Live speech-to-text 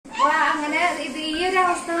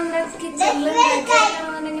അവസ്ഥ നമ്മുടെ കിച്ചണിൽ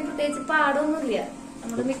പ്രത്യേകിച്ച് പാടൊന്നുമില്ല.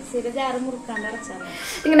 നമ്മള് മിക്സിയില് ജാറ് മുറുക്കാണ്ട് അടച്ചാൽ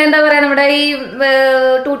ഇങ്ങനെ എന്താ പറയാ നമ്മുടെ ഈ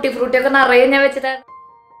ടൂട്ടി ഫ്രൂട്ടി ഒക്കെ നിറയെ ഞാൻ വെച്ചിട്ട്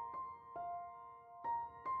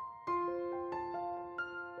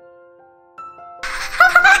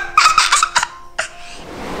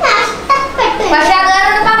പക്ഷെ അത്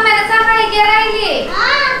കാരണം അമ്മേനെ സഹായിക്കാറായില്ലേ?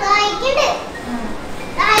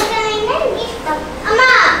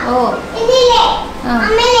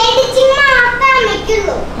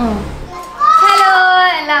 ഹലോ,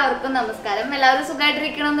 എല്ലാവർക്കും നമസ്കാരം. എല്ലാവരും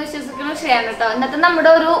സുഖമായിട്ടിരിക്കണമെന്ന് വിശ്വസിക്കണം. ഷെയർ കേട്ടോ. ഇന്നത്തെ നമ്മുടെ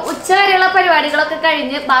ഒരു ഉച്ചവരെയുള്ള പരിപാടികളൊക്കെ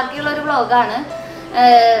കഴിഞ്ഞ് ബാക്കിയുള്ള ഒരു വ്ളോഗാണ്.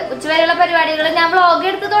 ഉച്ചവരെയുള്ള പരിപാടികൾ ഞാൻ വ്ളോഗ്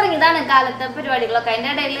എടുത്ത് തുടങ്ങിയതാണ്, കാലത്തെ പരിപാടികളൊക്കെ.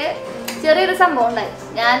 അതിന്റെ ഇടയിൽ ചെറിയൊരു സംഭവം ഉണ്ടായി,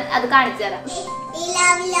 ഞാൻ അത് കാണിച്ചു തരാം.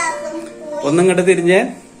 ഒന്നിങ്ങോട്ട് തിരിഞ്ഞ്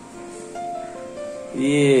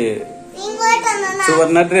ഈ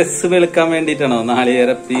സുവർണ ഡ്രസ് വെളുക്കാൻ വേണ്ടിട്ടാണോ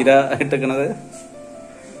നാളികേര പീര ഇട്ടേക്കണത്?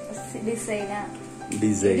 ഡിസൈൻ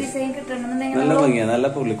നല്ല ഭംഗിയാ, നല്ല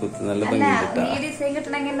പുള്ളിക്കുത്ത്, നല്ല ഭംഗി. ഡിസൈൻ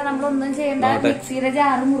കിട്ടണമെങ്കിൽ നമ്മളൊന്നും ചെയ്യണ്ട, മിക്സിയുടെ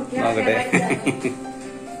ജാറ് മുറുക്കി.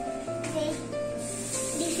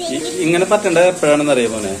 ഇങ്ങനെ പറ്റേണ്ട എപ്പോഴാണെന്ന്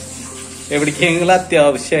അറിയാം മോനെ? എവിടേക്കെങ്കിലും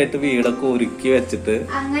അത്യാവശ്യമായിട്ട് വീടൊക്കെ ഒരുക്കി വെച്ചിട്ട്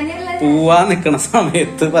പൂവാ നിക്കണ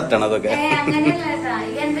സമയത്ത് പറ്റണതൊക്കെ.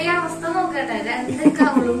 എന്റെ അവസ്ഥ നോക്കട്ടെ, 2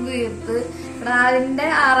 കവളും വീർത്ത്. പ്രാവിന്റെ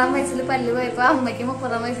 6ാം വയസ്സിൽ പല്ല് പോയപ്പോ അമ്മയ്ക്ക്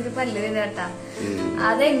 30ാം വയസ്സിൽ പല്ല് വരാട്ടാ.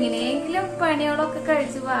 അതെങ്ങനെയെങ്കിലും പണികളൊക്കെ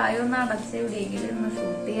കഴിച്ച് വായൊന്ന് അടച്ച് എവിടെയെങ്കിലും ഒന്ന്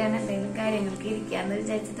ഷൂട്ട് ചെയ്യാൻ എന്തെങ്കിലും കാര്യങ്ങൾക്ക് ഇരിക്കാന്ന്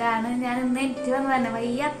വിചാരിച്ചിട്ടാണ് ഞാൻ ഇന്ന് എനിക്ക് വന്നത് തന്നെ.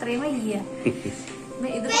 വയ്യ, അത്രയും വയ്യ.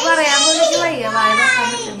 ഇതിപ്പോ പറയാൻ പോലും വയ്യ, വായ നോക്കാൻ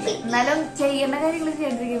പറ്റുന്നുണ്ട്. എന്നാലും ചെയ്യേണ്ട കാര്യങ്ങൾ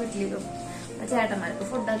ചെയ്യാണ്ടിരിക്കാൻ പറ്റില്ലല്ലോ. ചേട്ടന്മാർക്ക്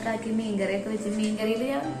ഫുഡൊക്കെ ആക്കി മീൻകറിയൊക്കെ വെച്ച്, മീൻകറിയിൽ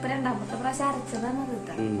ഞാൻ ഇപ്പൊ 2ാമത്തെ പ്രാവശ്യം അരച്ചതാണ്.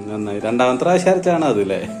 നന്നായി, 2ാമത്തെ പ്രാവശ്യം അരച്ചാണ്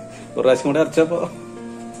അതല്ലേ? ഒരു പ്രാവശ്യം കൂടെ അരച്ചപ്പോ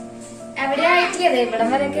എവിടെ ആയിട്ടില്ലേ, ഇവിടം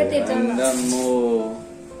വരെയൊക്കെ എത്തിയിട്ടുണ്ട്.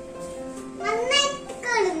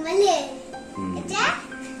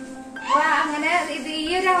 അങ്ങനെ ഇത് ഈ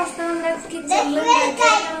ഒരു അവസ്ഥ നമ്മുടെ കിച്ചണിൽ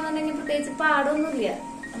പ്രത്യേകിച്ച് പാടൊന്നുമില്ല.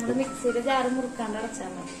 നമ്മള് മിക്സിയില് ജാറ് മുറുക്കാണ്ട് അടച്ചാൽ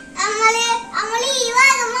മതി.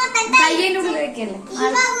 കയ്യന്റെ ഉള്ളിൽ വെക്കല്ലേ.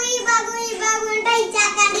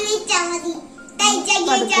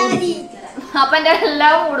 അപ്പൊ എന്റെ എല്ലാ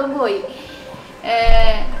മൂടും പോയി.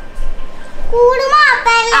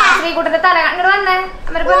 ശ്രീകുട്ടന്റെ തല അങ്ങോട്ട് വന്നേ,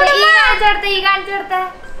 ഈ കാണിച്ചെടുത്ത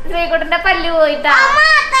ശ്രീകുട്ടന്റെ പല്ല് പോയിട്ടാ.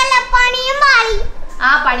 ആ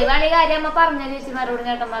പണി കാര്യം അമ്മ പറഞ്ഞ ചേച്ചിമാരോടും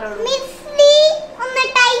ചേട്ടന്മാരോടും.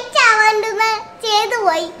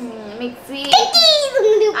 മിക്സി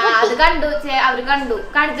അത് കണ്ടു, അവര് കണ്ടു,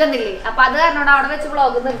 കാണിച്ചു തന്നില്ലേ? അപ്പൊ അത് കാരണം അവിടെ വെച്ച്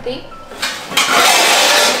വ്ളോഗ് നിർത്തി.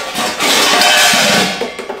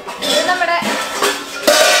 ഇത് നമ്മുടെ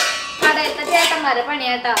കടയിലത്തെ ചേട്ടന്മാരെ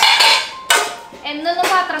പണിയാട്ടാ. എന്നൊന്നും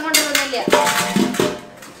പാത്രം കൊണ്ടുവരുന്നില്ല,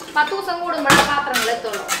 10 ദിവസം കൂടുമ്പോഴാണ് പാത്രങ്ങൾ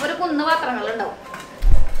എത്തുള്ളൂ. ഒരു കുന്ന് പാത്രങ്ങൾ ഉണ്ടാവും.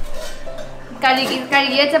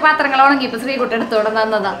 കഴുകി വെച്ച പാത്രങ്ങൾ ഉണങ്ങിയപ്പോ ശ്രീകുട്ടൻ എടുത്തോടെ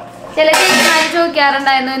തന്നതാ. ചില ചേച്ചിമാര്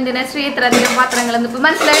ചോദിക്കാറുണ്ടായിരുന്നു എന്തിനാ ശ്രീ ഇത്രയധികം പാത്രങ്ങൾ. ഇപ്പൊ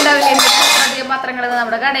മനസ്സിലായിണ്ടാവില്ല ഇത്രയധികം പാത്രങ്ങൾ.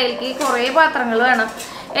 നമ്മുടെ കടയിലേക്ക് കുറെ പാത്രങ്ങൾ വേണം.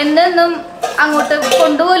 എന്നും അങ്ങോട്ട്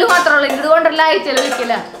കൊണ്ടുപോലും മാത്രമുള്ളൂ, ഇങ്ങോട്ട് കൊണ്ടല്ല അയച്ചാൽ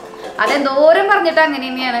വെക്കില്ല. അതെന്തോരം പറഞ്ഞിട്ട് അങ്ങനെ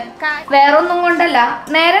തന്നെയാണ്. വേറെ ഒന്നും കൊണ്ടല്ല,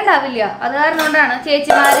 നേരെ ഉണ്ടാവില്ല. അത് കാരണം കൊണ്ടാണ്.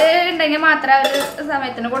 ചേച്ചിമാര് ഉണ്ടെങ്കിൽ മാത്രമേ അവര്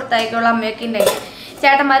സമയത്തിന് കൊടുത്തായിക്കുള്ളൂ. അമ്മയൊക്കെ ഉണ്ടെങ്കിൽ.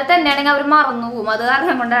 ചേട്ടന്മാർ തന്നെയാണെങ്കിൽ അവർ മറന്നു പോകും. അത്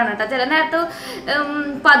കാരണം കൊണ്ടാണ് കേട്ടോ. ചില നേരത്ത്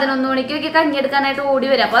 11 മണിക്കൊക്കെ കഞ്ഞിയെടുക്കാനായിട്ട് ഓടി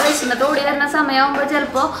വരും. അപ്പോൾ വിശന്നിട്ട് ഓടി വരുന്ന സമയമാകുമ്പോൾ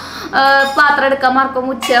ചിലപ്പോൾ പാത്രം എടുക്കാൻ മറക്കും.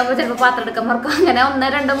 ഉച്ചയാകുമ്പോൾ ചിലപ്പോൾ പാത്രം എടുക്കാൻ മറക്കും. അങ്ങനെ 1,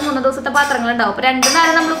 2, 3 ദിവസത്തെ പാത്രങ്ങൾ ഉണ്ടാവും. അപ്പോൾ 2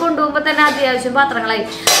 നേരം നമ്മൾ കൊണ്ടുപോകുമ്പോൾ തന്നെ അത്യാവശ്യം പാത്രങ്ങളായി.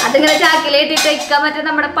 അതിങ്ങനെ ചാക്കിലേറ്റിട്ട് വയ്ക്കാൻ പറ്റും.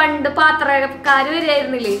 നമ്മുടെ പണ്ട് പാത്രക്കാർ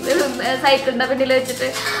വരികയായിരുന്നില്ലേ, സൈക്കിളിൻ്റെ പിന്നിൽ വെച്ചിട്ട്.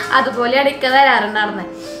 അതുപോലെയാണ് ഇക്ക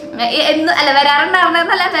വരാറുണ്ടായിരുന്നത്.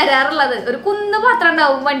 വരാറുണ്ടായിരുന്നല്ല, വരാറുള്ളത് ഒരു കുന്ന് പാത്രം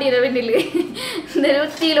ഉണ്ടാവും വണ്ടിയുടെ പിന്നില്,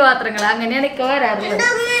 സ്റ്റീൽ പാത്രങ്ങൾ. അങ്ങനെയാണ് ഇക്ക വരാറുള്ളത്.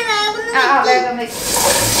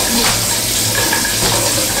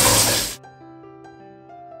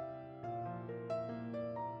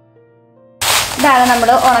 ഇതാണ് നമ്മൾ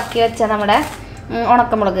ഉണക്കി വെച്ച നമ്മുടെ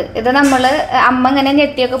ഉണക്കമുളക്. ഇത് നമ്മൾ അമ്മ ഇങ്ങനെ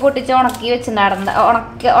ഞെട്ടിയൊക്കെ പൊട്ടിച്ച് ഉണക്കി വെച്ചിട്ടുണ്ടായിരുന്നു,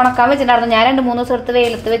 ഉണക്കാൻ വെച്ചിട്ടുണ്ടായിരുന്നു. ഞാൻ 2-3 ദിവസം എടുത്ത്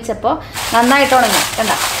വെയിലത്ത് വെച്ചപ്പോൾ നന്നായിട്ട് ഉണങ്ങി.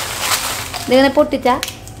 കണ്ട, ഇതിങ്ങനെ പൊട്ടിച്ചാൽ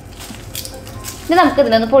ഇനി നമുക്ക്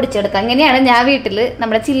ഇതിനൊന്ന് പൊടിച്ചെടുക്കാം. ഇങ്ങനെയാണ് ഞാൻ വീട്ടിൽ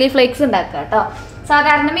നമ്മുടെ ചില്ലി ഫ്ലേക്സ് ഉണ്ടാക്കുക കേട്ടോ.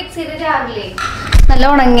 സാധാരണ മിക്സിയുടെ ജാറിലേ നല്ല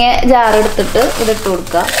ഉണങ്ങിയ ജാർ എടുത്തിട്ട് ഇതിട്ട്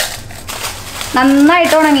കൊടുക്കുക.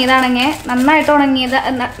 നന്നായിട്ട് ഉണങ്ങിയത്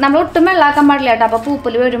നമ്മൾ ഒട്ടും വെള്ളാക്കാൻ പാടില്ല കേട്ടോ. അപ്പോൾ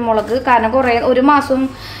പൂപ്പൽ വരും മുളക്. കാരണം കുറേ 1 മാസം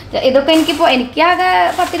ഇതൊക്കെ എനിക്കാകെ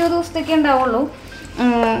 10-20 ദിവസത്തേക്ക് ഉണ്ടാവുള്ളൂ.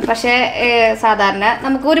 പക്ഷേ സാധാരണ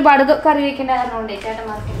നമുക്ക് ഒരുപാട് കറി വയ്ക്കേണ്ട കാരണം കൊണ്ടേ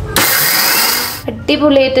ചേട്ടന്മാർക്ക്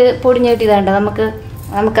അടിപൊളിയായിട്ട് പൊടിഞ്ഞ് കിട്ടിയതാണ്ട്.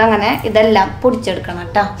 നമുക്കങ്ങനെ ഇതെല്ലാം പൊടിച്ചെടുക്കണം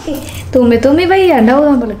കേട്ടോ. തുമ്മി വയ്യാണ്ടാവും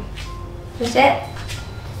നമ്മൾ. പക്ഷെ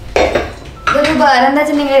ഇതൊരു ഉപകാരം എന്താ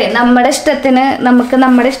വെച്ചിട്ടുണ്ടെങ്കിൽ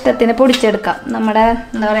നമ്മുടെ ഇഷ്ടത്തിന് പൊടിച്ചെടുക്കാം. നമ്മുടെ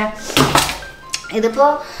എന്താ പറയാ, ഇതിപ്പോ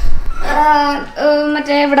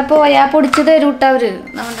മറ്റേ ഇവിടെ പോയാൽ പൊടിച്ച് തരൂട്ട അവര്.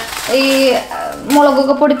 നമ്മുടെ ഈ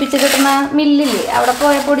മുളകൊക്കെ പൊടിപ്പിച്ച് കിട്ടുന്ന മില്ലില്ലേ, അവിടെ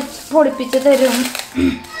പോയാൽ പൊടിപ്പിച്ച് തരും.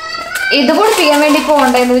 ഇത് പൊടിപ്പിക്കാൻ വേണ്ടി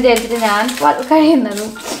പോകണ്ടെന്ന് വിചാരിച്ചിട്ട് ഞാൻ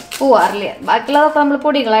കഴിയുന്നതും പോവാറില്ല. ബാക്കിയുള്ളതൊക്കെ നമ്മൾ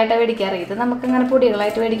പൊടികളായിട്ട് മേടിക്കാറ്. ഇത് നമുക്കിങ്ങനെ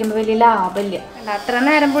പൊടികളായിട്ട് മേടിക്കുമ്പോൾ വലിയ ലാഭമില്ല. അത്ര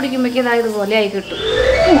നേരം പൊടിക്കുമ്പോഴേക്കും ഇതാ ഇതുപോലെ ആയി കിട്ടും.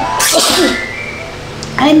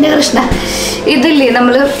 അതിൻ്റെ കൃഷ്ണ ഇതില്ലേ,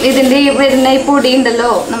 നമ്മൾ ഇതിൻ്റെ ഈ വരുന്ന ഈ പൊടി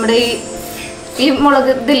ഉണ്ടല്ലോ, നമ്മുടെ ഈ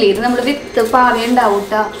മുളക് ഇതില്ലേ, ഇത് നമ്മൾ വിത്ത് പാവി ഉണ്ടാവും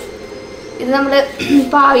കേട്ടോ. ഇത് നമ്മൾ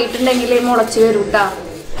പാവിയിട്ടുണ്ടെങ്കിൽ മുളച്ച് വരും കേട്ടോ.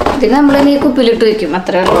 ഇത് നമ്മൾ ഇനി കുപ്പിയിലിട്ട് വയ്ക്കും.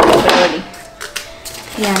 അത്രയുള്ള പരിപാടി.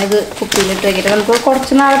 ഞാനിത് കുപ്പിയിലിട്ട് വയ്ക്കിട്ട് നമുക്ക്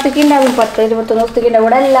കുറച്ച് നാളത്തേക്ക് ഉണ്ടാവും, 10-21 ദിവസത്തേക്ക് ഉണ്ടാവും.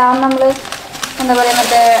 ഇവിടെ എല്ലാം നമ്മൾ എന്താ പറയുക,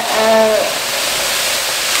 മറ്റേ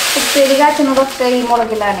ഉപ്പേരി കാച്ചുന്നതൊക്കെ ഈ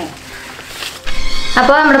മുളകിലാണ്.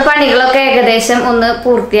 അപ്പോൾ നമ്മുടെ പണികളൊക്കെ ഏകദേശം ഒന്ന്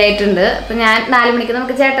പൂർത്തിയായിട്ടുണ്ട്. അപ്പം ഞാൻ 4 മണിക്ക്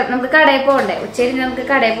നമുക്ക് കടയിൽ പോകണ്ടേ, ഉച്ചയിൽ നമുക്ക്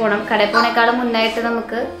കടയിൽ പോകണം. കടയിൽ പോണേക്കാളും മുന്നായിട്ട്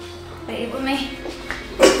നമുക്ക്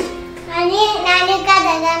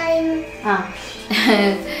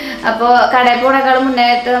അപ്പോൾ കടയിൽ പോണേക്കാളും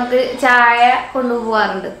മുന്നായിട്ട് നമുക്ക് ചായ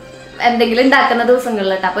കൊണ്ടുപോകാറുണ്ട് എന്തെങ്കിലും ഉണ്ടാക്കുന്ന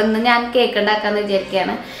ദിവസങ്ങളിൽ കേട്ടോ. അപ്പോൾ ഇന്ന് ഞാൻ കേക്ക് ഉണ്ടാക്കാന്ന്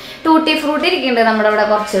വിചാരിക്കുകയാണ്. ടൂട്ടി ഫ്രൂട്ടി ഇരിക്കുന്നുണ്ട് നമ്മുടെ ഇവിടെ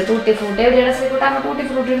കുറച്ച്. ടൂട്ടി ഫ്രൂട്ടി എവിടെയാണ് ശ്രീകുട്ടാ? ടൂട്ടി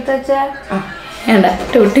ഫ്രൂട്ടി എടുത്ത് വെച്ചാൽ വേണ്ട,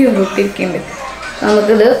 ടൂട്ടി ഫ്രൂട്ടി ഇരിക്കുന്നുണ്ട്.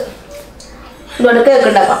 നമുക്കിത് ഇവിടെ കേക്ക്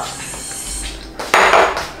ഉണ്ടാക്കാം.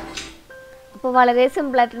 അപ്പോൾ വളരെ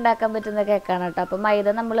സിമ്പിളായിട്ട് ഉണ്ടാക്കാൻ പറ്റുന്ന കേക്കാണ് കേട്ടോ. അപ്പോൾ മൈദ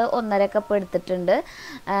നമ്മൾ 1.5 കപ്പ് എടുത്തിട്ടുണ്ട്.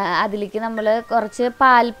 അതിലേക്ക് നമ്മൾ കുറച്ച്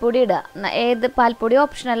പാൽപ്പൊടി ഇടുക. ഏത് പാൽപ്പൊടി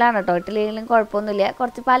ഓപ്ഷണലാണ് കേട്ടോ, ഇട്ടില്ലെങ്കിലും കുഴപ്പമൊന്നുമില്ല.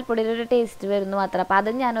 കുറച്ച് പാൽപ്പൊടിയുടെ ഒരു ടേസ്റ്റ് വരുന്നു മാത്രം. അപ്പോൾ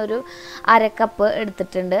അത് ഞാനൊരു 1/2 കപ്പ്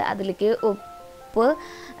എടുത്തിട്ടുണ്ട്. അതിലേക്ക് ഉപ്പ്,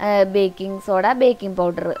 ബേക്കിംഗ് സോഡ, ബേക്കിംഗ്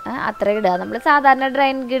പൗഡർ അത്ര ഇടുക. നമ്മൾ സാധാരണ ഡ്രൈ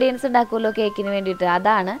ഇൻഗ്രീഡിയൻസ് ഉണ്ടാക്കുമല്ലോ കേക്കിന് വേണ്ടിയിട്ട്,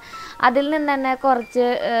 അതാണ്. അതിൽ നിന്ന് തന്നെ കുറച്ച്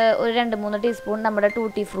ഒരു 2-3 ടീസ്പൂൺ നമ്മുടെ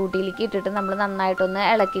ടൂട്ടി ഫ്രൂട്ടിയിലേക്ക് ഇട്ടിട്ട് നമ്മൾ നന്നായിട്ടൊന്ന്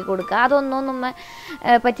ഇളക്കി കൊടുക്കുക. അതൊന്നും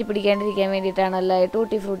പറ്റി പിടിക്കാണ്ടിരിക്കാൻ വേണ്ടിയിട്ടാണല്ലോ.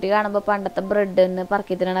 ടൂട്ടി ഫ്രൂട്ടി കാണുമ്പോൾ പണ്ടത്തെ ബ്രെഡിന്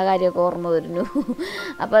പറക്കി തിന്നണ കാര്യമൊക്കെ ഓർമ്മ വരുന്നു.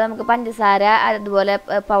 അപ്പോൾ നമുക്ക് പഞ്ചസാര അതുപോലെ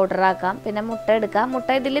പൗഡറാക്കാം. പിന്നെ മുട്ട എടുക്കാം.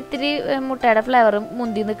 ഇതിൽ ഇത്തിരി മുട്ടയുടെ ഫ്ലേവർ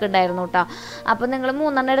മുന്തി നിൽക്കുന്നുണ്ടായിരുന്നു കേട്ടോ. അപ്പോൾ നിങ്ങൾ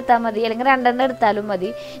 3 എടുത്താൽ മതി, അല്ലെങ്കിൽ 2 എടുത്താലും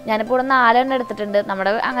മതി. ഞാനിപ്പോൾ ഇവിടെ 4 എടുത്തിട്ടുണ്ട്.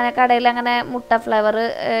 നമ്മുടെ അങ്ങനെ കടയിൽ അങ്ങനെ മുട്ട ഫ്ലേവർ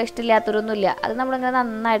ഇഷ്ടമില്ലാത്തവരൊന്നുമില്ല. അത് നമ്മളിങ്ങനെ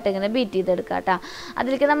നന്നായിട്ട് ഇങ്ങനെ ബീറ്റ് ചെയ്തെടുക്കുക കേട്ടോ.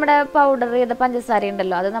 അതിലേക്ക് നമ്മുടെ പൗഡർ ചെയ്ത പഞ്ചസാര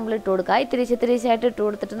ഉണ്ടല്ലോ, അത് നമ്മൾ ഇട്ട് കൊടുക്കുക. ഇത്തിരിച്ചായിട്ട് ഇട്ട്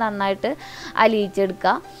കൊടുത്തിട്ട് നന്നായിട്ട്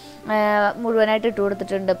അലിയിച്ചെടുക്കുക. മുഴുവനായിട്ട് ഇട്ട്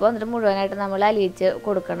കൊടുത്തിട്ടുണ്ട്. ഇപ്പോൾ എന്നിട്ട് മുഴുവനായിട്ട് നമ്മൾ അലിയിച്ച്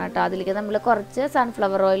കൊടുക്കണം കേട്ടോ. അതിലേക്ക് നമ്മൾ കുറച്ച്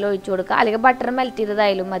സൺഫ്ലവർ ഓയിൽ ഒഴിച്ച് കൊടുക്കുക, അല്ലെങ്കിൽ ബട്ടർ മെൽറ്റ്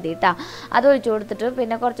ചെയ്തതായാലും മതി കേട്ടോ. അത് ഒഴിച്ച് കൊടുത്തിട്ട്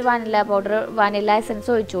പിന്നെ കുറച്ച് വാനില എസൻസ്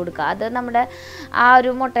ഒഴിച്ച് കൊടുക്കുക. അത് നമ്മുടെ ആ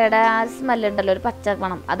ഒരു മുട്ടയുടെ ആ സ്മെല്ലുണ്ടല്ലോ, ഒരു പച്ച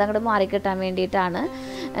മണം, അതങ്ങോട്ട് മാറിക്കിട്ടാൻ വേണ്ടിയിട്ടാണ്.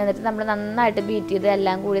 എന്നിട്ട് നമ്മൾ നന്നായിട്ട് ബീറ്റ് ചെയ്ത്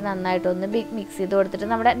എല്ലാം കൂടി നന്നായിട്ടൊന്ന് മിക്സ് ചെയ്ത് കൊടുത്തിട്ട്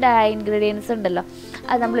നമ്മുടെ ഡ്രൈ ഇൻഗ്രീഡിയൻസ് ഉണ്ടല്ലോ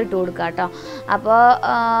അത് നമ്മൾ ഇട്ട് കൊടുക്കുക കേട്ടോ. അപ്പോൾ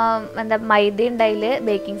മൈദ ഉണ്ടായിൽ,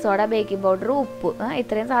 ബേക്കിംഗ് സോഡ, ബേക്കിംഗ് പൗഡർ, ഉപ്പ്,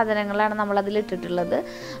 ഇത്രയും സാധനങ്ങളാണ് നമ്മളതിൽ ഇട്ടിട്ടുള്ളത്.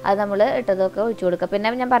 അത് നമ്മൾ ഇട്ടതൊക്കെ ഒഴിച്ചു കൊടുക്കുക.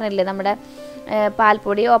 പിന്നെ ഞാൻ പറഞ്ഞില്ലേ നമ്മുടെ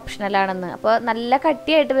പാൽപ്പൊടി ഓപ്ഷണലാണെന്ന്. അപ്പോൾ നല്ല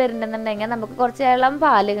കട്ടിയായിട്ട് വരുന്നുണ്ടെന്നുണ്ടെങ്കിൽ നമുക്ക് കുറച്ച് ഇളം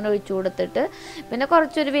പാലിങ്ങനെ ഒഴിച്ചു കൊടുത്തിട്ട് പിന്നെ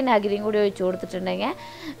കുറച്ചൊരു വിനാഗിരിയും കൂടി ഒഴിച്ചു കൊടുത്തിട്ടുണ്ടെങ്കിൽ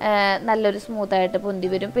നല്ലൊരു സ്മൂത്തായിട്ട് പൊന്തി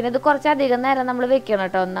വരും. പിന്നെ ഇത് കുറച്ചധികം നേരം നമ്മൾ വെക്കണം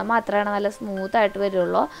കേട്ടോ, എന്നാൽ മാത്രമാണ് നല്ല സ്മൂത്തായിട്ട്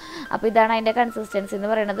വരുള്ളൂ. അപ്പോൾ ഇതാണ് അതിൻ്റെ കൺസിസ്റ്റൻസി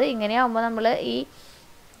എന്ന് പറയുന്നത്. ഇങ്ങനെയാകുമ്പോൾ നമ്മൾ ഈ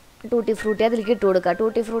ടൂട്ടി ഫ്രൂട്ടി അതിലേക്ക് ഇട്ട് കൊടുക്കുക.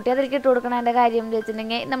 ടൂട്ടി ഫ്രൂട്ടി അതിലേക്ക് ഇട്ട് കൊടുക്കണതിൻ്റെ കാര്യം എന്ന്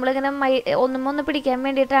വെച്ചിട്ടുണ്ടെങ്കിൽ നമ്മളിങ്ങനെ ഒന്ന് പിടിക്കാൻ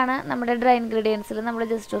വേണ്ടിയിട്ടാണ് നമ്മുടെ ഡ്രൈ ഇൻഗ്രീഡിയൻസിൽ നമ്മൾ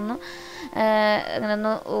ജസ്റ്റ് ഒന്ന് ഇങ്ങനെ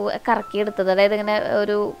ഒന്ന് കറക്കിയെടുത്തത്, അതായത് ഇങ്ങനെ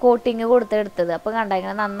ഒരു കോട്ടിങ് കൊടുത്തെടുത്തത്. അപ്പോൾ കണ്ട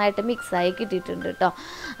ഇങ്ങനെ നന്നായിട്ട് മിക്സായി കിട്ടിയിട്ടുണ്ട് കേട്ടോ.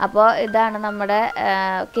 അപ്പോൾ ഇതാണ് നമ്മുടെ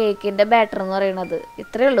കേക്കിൻ്റെ ബാറ്റർ എന്ന് പറയുന്നത്.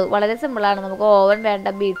 ഇത്രയേ ഉള്ളൂ, വളരെ സിമ്പിളാണ്. നമുക്ക് ഓവൻ വേണ്ട,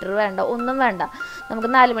 ബീറ്റർ വേണ്ട, ഒന്നും വേണ്ട.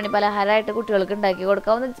 നമുക്ക് 4 മണി പലഹാരമായിട്ട് കുട്ടികൾക്ക് ഉണ്ടാക്കി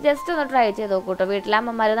കൊടുക്കാം. ഒന്ന് ജസ്റ്റ് ഒന്ന് ട്രൈ ചെയ്ത് നോക്കൂ കേട്ടോ. വീട്ടിലെ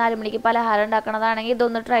അമ്മമാർ 4 മണിക്ക് പലഹാരം ഉണ്ടാക്കണതാണെങ്കിൽ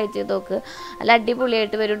ഇതൊന്ന് ട്രൈ ചെയ്ത് നോക്ക്. നല്ല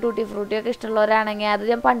അടിപൊളിയായിട്ട് വരും. ടൂട്ടി ഫ്രൂട്ടിയൊക്കെ ഇഷ്ടമുള്ളവരാണെങ്കിൽ അത്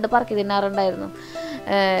ഞാൻ പണ്ട് പറക്കി തിന്നാറുണ്ടായിരുന്നു.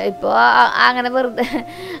 ഇപ്പോൾ അങ്ങനെ വെറുതെ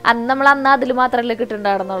അന്ന് അതിൽ മാത്രമല്ലേ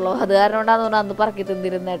കിട്ടുന്നുണ്ടായിരുന്നുള്ളൂ. അത് കാരണം കൊണ്ടാന്ന് തോന്നുന്നു അന്ന് പറക്കി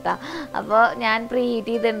തിന്നിരുന്നേട്ടാ. അപ്പോൾ ഞാൻ പ്രീ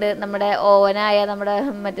ഹീറ്റ് ചെയ്തിട്ടുണ്ട്. നമ്മുടെ ഓവനായ നമ്മുടെ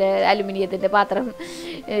മറ്റേ അലുമിനിയത്തിൻ്റെ പാത്രം,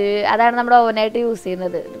 അതാണ് നമ്മുടെ ഓവനായിട്ട് യൂസ്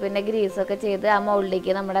ചെയ്യുന്നത്. പിന്നെ ഗ്രീസൊക്കെ ചെയ്ത് ആ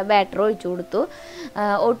മൗളിലേക്ക് നമ്മുടെ ബാറ്റർ ഒഴിച്ചു കൊടുത്തു.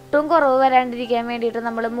 ഒട്ടും കുറവ് വരാണ്ടിരിക്കാൻ വേണ്ടിയിട്ട്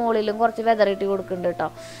നമ്മൾ മുകളിലും കുറച്ച് വെതറിട്ട് കൊടുക്കുന്നുണ്ട് കേട്ടോ.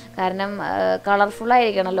 കാരണം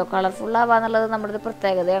കളർഫുള്ളായിരിക്കണമല്ലോ. കളർഫുള്ളാവാന്നുള്ളത് നമ്മുടെ ഒരു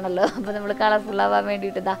പ്രത്യേകതയാണല്ലോ. അപ്പോൾ നമ്മൾ കളർഫുള്ളാവാൻ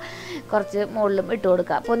വേണ്ടിയിട്ട് ഇതാ കുറച്ച് മുകളിലും ഇട്ട്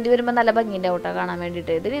കൊടുക്കുക. പൊന്തി വരുമ്പോൾ നല്ല ഭംഗിൻ്റെ ഔട്ടോ കാണാൻ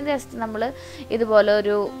വേണ്ടിയിട്ട്. ഇതിന് ജസ്റ്റ് നമ്മൾ ഇതുപോലെ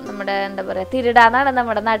ഒരു നമ്മുടെ എന്താ പറയുക, തിരിടാന്നാണ്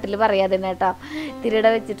നമ്മുടെ നാട്ടിൽ പറയാതെ കേട്ടോ. തിരിട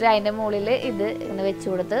വെച്ചിട്ട് അതിൻ്റെ മുകളിൽ ഇത് ഇങ്ങനെ വെച്ച്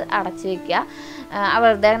കൊടുത്ത് അടച്ച് വയ്ക്കുക.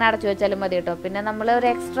 വെറുതെ അങ്ങനെ അടച്ചു വെച്ചാലും മതി കേട്ടോ. പിന്നെ നമ്മൾ ഒരു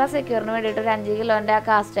എക്സ്ട്രാ സെക്യൂറിന് വേണ്ടിയിട്ട് ഒരു 5 കിലോൻ്റെ ആ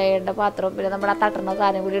കാസ്റ്റ് അയണ്ട പാത്രവും പിന്നെ നമ്മുടെ ആ തട്ടുന്ന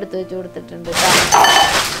സാധനം കൂടി എടുത്ത് വെച്ച് കൊടുത്തിട്ടുണ്ട് കേട്ടോ.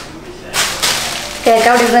 കേക്ക്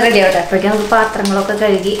അവിടെ ഇരുന്ന് റെഡി ആവട്ടെ. അപ്പോഴേക്കും നമുക്ക് പാത്രങ്ങളൊക്കെ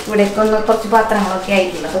കഴുകി ഇവിടേക്ക് ഒന്ന് കുറച്ച് പാത്രങ്ങളൊക്കെ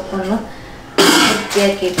ആയിട്ടില്ല. അതൊക്കെ ഒന്ന്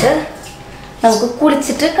വൃത്തിയാക്കിയിട്ട് നമുക്ക്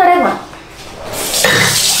കുളിച്ചിട്ട് കടയിൽ പോകണം.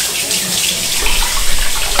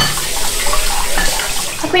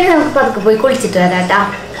 അപ്പം ഇനി നമുക്ക് പതുക്കെ പോയി കുളിച്ചിട്ട് വരാം കേട്ടോ.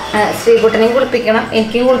 ശ്രീകുട്ടനെയും കുളിപ്പിക്കണം,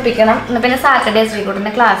 എനിക്കും കുളിപ്പിക്കണം. എന്നാൽ പിന്നെ സാറ്റർഡേ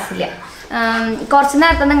ശ്രീകുട്ടൻ്റെ ക്ലാസ്സില്ല. കുറച്ച്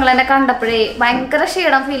നേരത്തെ നിങ്ങൾ എന്നെ കണ്ടപ്പോഴേ ഭയങ്കര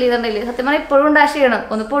ക്ഷീണം ഫീൽ ചെയ്തിട്ടുണ്ടെങ്കിൽ സത്യം പറഞ്ഞാൽ ഇപ്പോഴും ഉണ്ട് ആ ക്ഷീണം.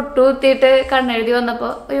 ഒന്ന് പൊട്ടുകുത്തിയിട്ട് കണ്ണെഴുതി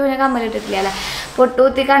വന്നപ്പോൾ അയ്യോ ഞാൻ കമ്മലിട്ടിട്ടില്ല അല്ലേ,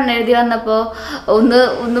 പൊട്ടുകുത്തി കണ്ണെഴുതി വന്നപ്പോൾ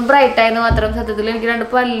ഒന്ന് ബ്രൈറ്റായെന്ന് മാത്രം. സത്യത്തിൽ എനിക്ക് 2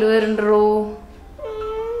 പല്ല് വരുന്നുണ്ടോ,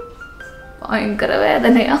 ഭയങ്കര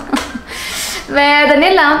വേദനയാ.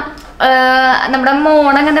 വേദനയില്ല, നമ്മുടെ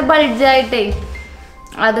മോണങ്ങനെ ബൾജായിട്ടേ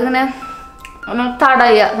അതിങ്ങനെ ഒന്ന്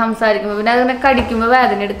തടയുക സംസാരിക്കുമ്പോൾ, പിന്നെ അതിങ്ങനെ കടിക്കുമ്പോൾ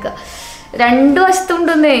വേദന എടുക്കുക. 2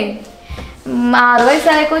 വശത്തുണ്ടെന്നേ. 6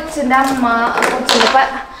 വയസ്സായ കൊച്ചിൻ്റെ അമ്മ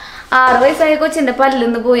 6 വയസ്സായ കൊച്ചിൻ്റെ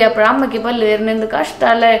പല്ലിന്ന് പോയി. അപ്പോഴാണ് അമ്മയ്ക്ക് പല്ല് വരുന്നത്. എന്ത്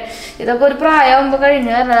കഷ്ടമല്ലേ, ഇതൊക്കെ ഒരു പ്രായമാകുമ്പോൾ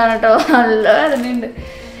കഴിഞ്ഞ് വരുന്നതാണ് കേട്ടോ. നല്ല വേദനയുണ്ട്.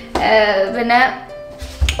 പിന്നെ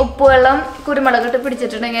ഉപ്പുവെള്ളം കുരുമുളക് ഇട്ട്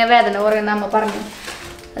പിടിച്ചിട്ടുണ്ടെങ്കിൽ വേദന കുറയുന്ന അമ്മ പറഞ്ഞു.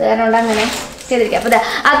 അത് കാരണം കൊണ്ട് അങ്ങനെ ചെയ്തിരിക്കുക. അപ്പോൾ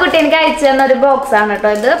ആ കുട്ടി എനിക്ക് അയച്ചു തന്ന ഒരു ബോക്സാണ് കേട്ടോ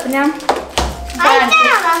ഇത്. അപ്പം ഞാൻ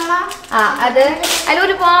അതിൽ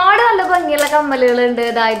ഒരുപാട് നല്ല ഭംഗിയുള്ള കമ്മലുകളുണ്ട്.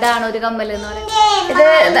 ഇതാണ് ഒരു കമ്മൽ എന്ന് പറയുന്നത്. ഇത്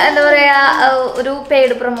എന്താ പറയാ, ഒരു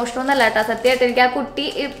പെയ്ഡ് പ്രൊമോഷൻ ഒന്നല്ല കേട്ടോ. സത്യമായിട്ട് എനിക്ക് ആ കുട്ടി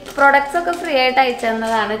പ്രൊഡക്ട്സ് ഒക്കെ ഫ്രീ ആയിട്ട് അയച്ചു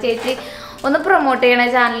തന്നതാണ്. ചേച്ചി ഒന്ന് പ്രൊമോട്ട് ചെയ്യണേ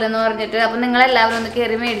ചാനൽ എന്ന് പറഞ്ഞിട്ട്. അപ്പം നിങ്ങളെല്ലാവരും ഒന്ന്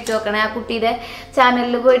കയറി മേടിച്ച് നോക്കണേ ആ കുട്ടിയുടെ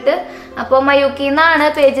ചാനലിൽ പോയിട്ട്. അപ്പോൾ മയൂക്കിന്നാണ്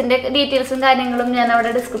പേജിൻ്റെ ഡീറ്റെയിൽസും കാര്യങ്ങളും ഞാൻ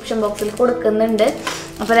അവിടെ ഡിസ്ക്രിപ്ഷൻ ബോക്സിൽ കൊടുക്കുന്നുണ്ട്.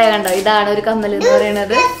 അപ്പോൾ അതേ കണ്ടോ, ഇതാണ് ഒരു കമ്മൽ എന്ന്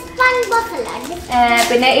പറയുന്നത്.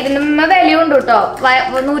 പിന്നെ ഇതിന് വിലയുണ്ട് കേട്ടോ.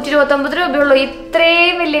 129 രൂപയുള്ളൂ.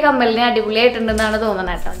 ഇത്രയും വലിയ കമ്മലിന് അടിപൊളിയായിട്ടുണ്ടെന്നാണ്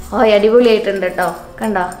തോന്നണത് കേട്ടോ. അടിപൊളിയായിട്ടുണ്ട് കേട്ടോ.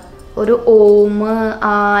 കണ്ടോ, ഒരു ഓമ്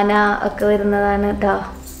ആന ഒക്കെ വരുന്നതാണ് കേട്ടോ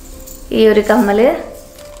ഈ ഒരു കമ്മല്.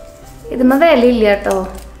 ഇതിമ്മ വിലയില്ല കേട്ടോ.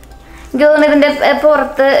 എനിക്ക് തോന്നുന്നു ഇതിൻ്റെ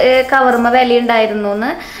പുറത്ത് കവറുമ്മ വില ഉണ്ടായിരുന്നു എന്ന്.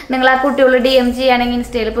 നിങ്ങൾ ആ കുട്ടിയോട് DM ചെയ്യുകയാണെങ്കിൽ,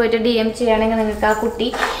 ഇൻസ്റ്റയിൽ പോയിട്ട് DM ചെയ്യുകയാണെങ്കിൽ നിങ്ങൾക്ക് ആ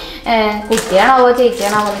കുട്ടിയാണോ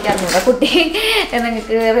ചേച്ചിയാണോ എനിക്ക് അറിഞ്ഞൂടാ, കുട്ടി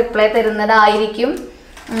നിങ്ങൾക്ക് റിപ്ലൈ തരുന്നതായിരിക്കും.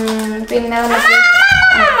 പിന്നെ വന്നിട്ട്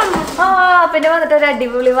പിന്നെ വന്നിട്ട് ഒരു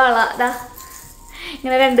അടിപൊളി വള, ഇതാ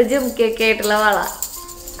ഇങ്ങനെ 2 ജുംക്കൊക്കെ ആയിട്ടുള്ള വള.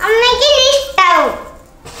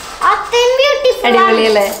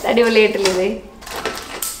 അടിപൊളിയല്ലേ, അടിപൊളിയായിട്ടില്ലേ ഇത്.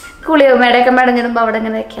 കുളിയമ്മയുടെയൊക്കെ മെടഞ്ഞിടുമ്പോൾ അവിടെ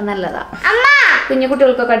ഇങ്ങനെ വെക്കാൻ നല്ലതാ. കുഞ്ഞു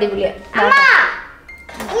കുട്ടികൾക്കൊക്കെ അടിപൊളിയാ.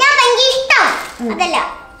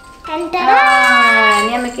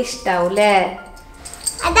 ഇനി അമ്മക്ക് ഇഷ്ടാവൂല്ലേ.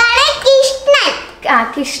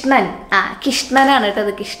 കൃഷ്ണൻ. കൃഷ്ണനാണ് കേട്ടോ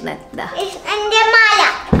അത്. കൃഷ്ണൻ.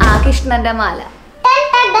 കൃഷ്ണന്റെ മാല.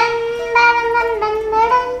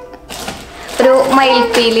 ഒരു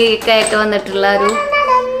മയിൽപ്പീലി ഒക്കെ ആയിട്ട് വന്നിട്ടുള്ള ഒരു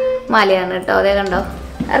മാലയാണ് കേട്ടോ. അതേ കണ്ടോ,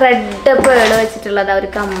 റെഡ് പേള് വെച്ചിട്ടുള്ളതാ ഒരു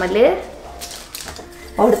കമ്മല്.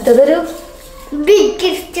 അടുത്തതൊരു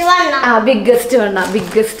ബിഗ്ഗസ്റ്റ് വൺ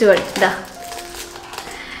ഇതാ,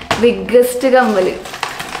 ബിഗ്ഗസ്റ്റ് കമ്മല്.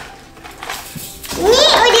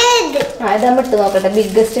 ഇതാകുമ്പോ ഇട്ട് നോക്കട്ടെ,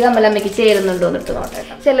 ബിഗ്ഗസ്റ്റ് കമ്മൽ അമ്മയ്ക്ക് ചേരുന്നുണ്ടോ എന്ന് ഇട്ട് നോക്കട്ടെ.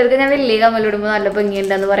 ചിലർക്ക് ഞാൻ വലിയ കമ്മലിടുമ്പോൾ നല്ല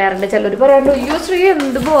ഭംഗിയുണ്ടെന്ന് പറയാറുണ്ട്. ചിലർ പറയാറുണ്ട് അയ്യോ ശ്രീ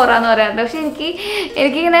എന്ത് ബോറാന്ന് പറയാറുണ്ട്. പക്ഷെ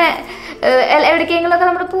എനിക്കിങ്ങനെ എവിടേക്കെങ്കിലൊക്കെ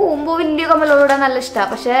നമ്മൾ പോകുമ്പോൾ വലിയ കമ്മലോടാൻ നല്ല ഇഷ്ടമാണ്.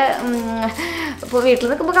 പക്ഷെ ഇപ്പോൾ വീട്ടിൽ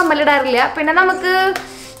നിൽക്കുമ്പോൾ കമ്മലിടാറില്ല. പിന്നെ നമുക്ക്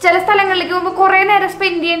ചില സ്ഥലങ്ങളിലേക്ക് പോകുമ്പോൾ കുറേ നേരം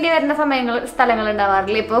സ്പെൻഡ് ചെയ്യേണ്ടി വരുന്ന സ്ഥലങ്ങൾ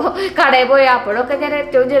ഉണ്ടാവാറില്ല. ഇപ്പോൾ കടയിൽ പോയി അപ്പോഴൊക്കെ ഞാൻ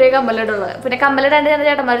ഏറ്റവും ചെറിയ കമ്മലിടുള്ളൂ. പിന്നെ കമ്മലിടാണ്ട് ഞാൻ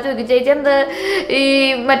ചേട്ടന്മാർ ചോദിക്കും ചേച്ചി എന്ത് ഈ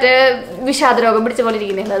മറ്റേ വിഷാദ രോഗം പിടിച്ച പോലെ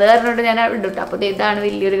ഇരിക്കുന്നത്. അത് കാരണം ഞാൻ ഇടുട്ടോ. അപ്പോൾ ഇതാണ്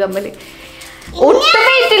വലിയൊരു കമ്മൽ. ഒട്ടും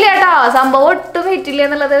വെയിറ്റ് ഇല്ല കേട്ടോ, സംഭവം ഒട്ടും വെയിറ്റ് ഇല്ല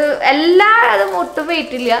എന്നുള്ളത്. എല്ലാതും ഒട്ടും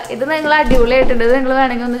വെയിറ്റ് ഇല്ല. ഇത് നിങ്ങൾ അടിപൊളിയായിട്ടുണ്ട്. ഇത് നിങ്ങൾ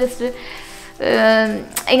വേണമെങ്കിൽ ഒന്ന് ജസ്റ്റ്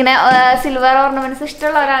ഇങ്ങനെ സിൽവർ ഓർണമെന്റ്സ്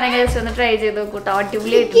ഇഷ്ടമുള്ളവരാണെങ്കിൽ ജസ്റ്റ് ഒന്ന് ട്രൈ ചെയ്ത് നോക്കൂട്ടോ.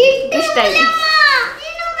 അടിപൊളിയായിട്ട് ഇഷ്ടമായി.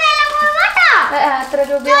 എത്ര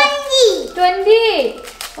രൂപ? 20.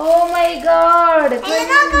 ഓ മൈ ഗോഡ്,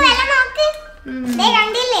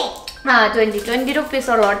 20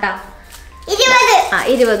 റുപ്പീസോളൂ കേട്ടാ.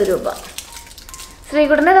 20 രൂപ.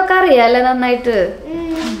 ശ്രീകുട്ടനെ ഇതൊക്കെ അറിയാല്ലേ നന്നായിട്ട്.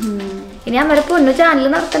 ഇനി അമ്മരെ പൊന്നു ചാനൽ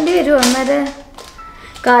നടത്തേണ്ടി വരുമോ അന്നേരെ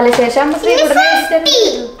കാലശേഷം? ശ്രീകുട്ടനെ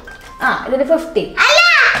ഇതിന് 50. അതെ.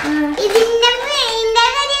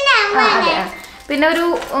 പിന്നെ ഒരു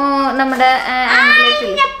നമ്മുടെ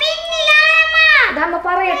അമ്മ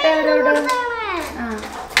പറയട്ടെ അവരോട്.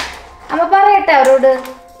 അമ്മ പറയട്ടെ അവരോട്.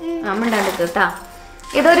 അമ്മ ഉണ്ടാണ്ട് കേട്ടാ.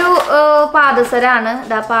 ഇതൊരു പാദസരാണ്.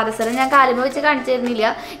 പാദസരം ഞാൻ കാലുമ വെച്ച് കാണിച്ചു തരുന്നില്ല,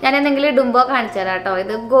 ഞാൻ എന്തെങ്കിലും ഇടുമ്പോ കാണിച്ചു തരാം കേട്ടോ.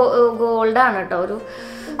 ഇത് ഗോൾഡാണ് കേട്ടോ. ഒരു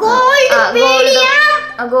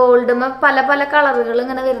ഗോൾഡ് പല പല കളറുകൾ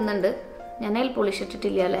ഇങ്ങനെ വരുന്നുണ്ട്. ഞാൻ നെയിൽ പോളിഷ്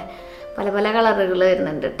ഇട്ടിട്ടില്ല അല്ലേ. പല പല കളറുകൾ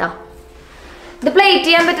വരുന്നുണ്ട് കേട്ടോ. ഇത് പ്ലേറ്റ്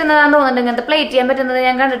ചെയ്യാൻ പറ്റുന്നതാന്ന് തോന്നുന്നുണ്ട്. ഇങ്ങനത്തെ പ്ലേറ്റ് ചെയ്യാൻ പറ്റുന്നത്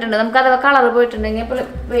ഞാൻ കണ്ടിട്ടുണ്ട്. നമുക്ക് അഥവാ കളർ പോയിട്ടുണ്ടെങ്കിൽ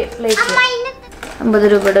പ്ലേറ്റ് ചെയ്യാം. 50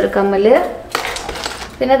 രൂപയുടെ ഒരു കമ്മല്.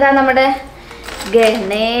 പിന്നെ ഇതാ നമ്മുടെ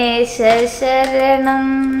ഗണേശ ശരണം.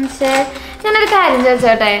 ഞാനൊരു കാര്യം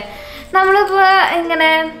ചോദിച്ചോട്ടെ, നമ്മളിപ്പോൾ ഇങ്ങനെ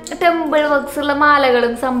ടെമ്പിൾ വർക്ക്സ് ഉള്ള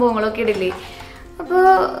മാലകളും സംഭവങ്ങളും ഒക്കെ ഇടില്ലേ, അപ്പോൾ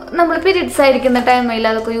നമ്മൾ പീരീഡ്സ് ആയിരിക്കുന്ന ടൈമിൽ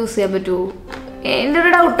അതൊക്കെ യൂസ് ചെയ്യാൻ പറ്റുമോ? എൻ്റെ ഒരു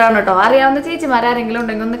ഡൗട്ടാണ് കേട്ടോ. അറിയാവുന്ന ചേച്ചിമാരാരെങ്കിലും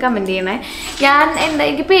ഉണ്ടെങ്കിൽ ഒന്ന് കമൻറ്റ് ചെയ്യണേ.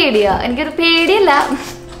 എനിക്ക് പേടിയാണ്. എനിക്കൊരു പേടിയല്ല,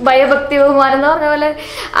 ഭയഭക്തി ബഹുമാനം എന്ന് പറഞ്ഞ പോലെ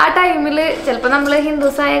ആ ടൈമിൽ ചിലപ്പോൾ നമ്മൾ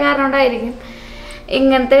ഹിന്ദുസായ കാരണം കൊണ്ടായിരിക്കും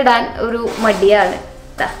ഇങ്ങനത്തെ ഇടാൻ ഒരു മടിയാണ്.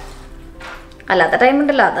 അല്ലാത്ത ടൈം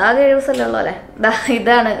ഉണ്ടല്ലോ, അതാകെ 7 ദിവസമല്ലേ ഉള്ളൂ അല്ലേ.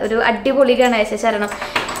 ഇതാണ് ഒരു അടിപൊളി ഗണേശ ശരണം.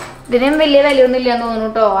 ഇതിനും വലിയ വിലയൊന്നും ഇല്ലാന്ന് തോന്നുന്നു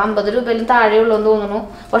കേട്ടോ. 50 രൂപയിലും താഴെ ഉള്ളൂന്ന് തോന്നുന്നു.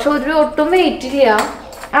 പക്ഷെ ഒട്ടും വെയിറ്റ് ഇല്ല.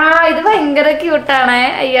 ഇത് ഭയങ്കര ക്യൂട്ടാണ്.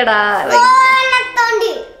 അയ്യടാ,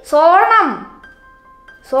 സോണം.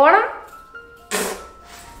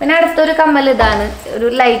 പിന്നെ അടുത്തൊരു കമ്മൽ ഇതാണ്, ഒരു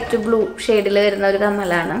ലൈറ്റ് ബ്ലൂ ഷെയ്ഡിൽ വരുന്ന ഒരു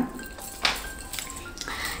കമ്മലാണ്.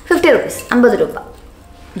 50 rupees, 50 രൂപ.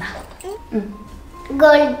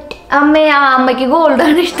 അമ്മയ്ക്ക്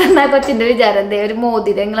ഗോൾഡാണ് ഇഷ്ടം എന്നാ കൊച്ചിന്റെ വിചാരം. എന്തേ ഒരു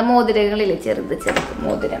മോതിരം, നിങ്ങളെ മോതിരങ്ങളില്ലേ ചെറുത്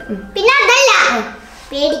മോതിരം.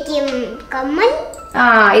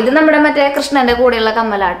 ഇത് നമ്മുടെ മറ്റേ കൃഷ്ണന്റെ കൂടെയുള്ള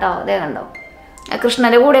കമ്മലാട്ടോ. അതേ കണ്ടോ,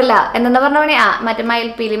 കൃഷ്ണന്റെ കൂടെയല്ല എന്താ പറഞ്ഞ പണി, മറ്റേ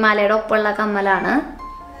മയിൽപ്പീലി മാലയുടെ ഒപ്പമുള്ള കമ്മലാണ്.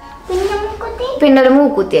 പിന്നെ ഒരു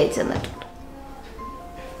മൂക്കുത്തി അയച്ചു തന്നിട്ടുണ്ട്.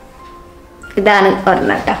 ഇതാണ്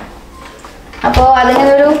ഒരെണ്ണട്ടോ. അപ്പോൾ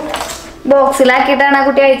അതിങ്ങനെ ഒരു ബോക്സിലാക്കിയിട്ടാണ് ആ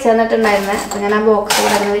കുട്ടി അയച്ചു തന്നിട്ടുണ്ടായിരുന്നത്. അപ്പൊ ഞാൻ ആ ബോക്സ്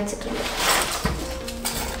തന്നെ വെച്ചിട്ടുണ്ട്.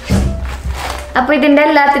 അപ്പോൾ ഇതിന്റെ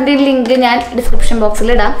എല്ലാത്തിന്റെയും ലിങ്ക് ഞാൻ ഡിസ്ക്രിപ്ഷൻ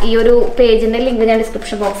ബോക്സിൽ ഇടാം. ഈ ഒരു പേജിന്റെ ലിങ്ക് ഞാൻ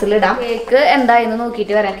ഡിസ്ക്രിപ്ഷൻ ബോക്സിൽ ഇടാം. കേക്ക് എന്തായെന്ന്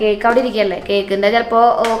നോക്കിയിട്ട് വരാം. കേക്ക് അവിടെ ഇരിക്കല്ലേ, കേക്കിന്റെ ചിലപ്പോൾ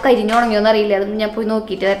കരിഞ്ഞു ഉണങ്ങിയോന്ന് അറിയില്ല. അത് ഞാൻ പോയി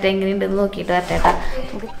നോക്കിയിട്ട് വരട്ടെ, എങ്ങനെയുണ്ടെന്ന് നോക്കിയിട്ട് വരട്ടെ കേട്ടാ.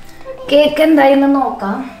 കേക്ക് എന്തായെന്ന്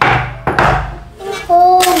നോക്കാം.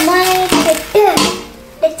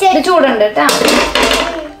 ഇത് ചൂടുണ്ട് കേട്ടാ.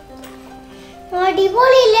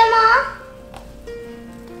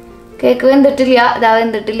 കേക്ക് വെന്തിട്ടില്ല, ഇതാ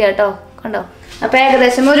വെന്തിട്ടില്ല കേട്ടോ, കണ്ടോ. അപ്പൊ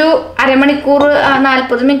ഏകദേശം ഒരു അരമണിക്കൂർ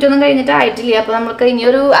 40 മിനിറ്റ് ഒന്നും കഴിഞ്ഞിട്ട് ആയിട്ടില്ല. അപ്പൊ നമുക്ക് ഇനി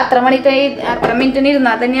ഒരു അത്ര മിനിറ്റിന്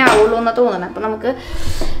ഇരുന്നാൽ തന്നെ ആവുള്ളൂ എന്നാ തോന്നണം. അപ്പൊ നമുക്ക്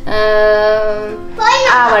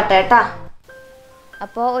ആവട്ടെ കേട്ടാ.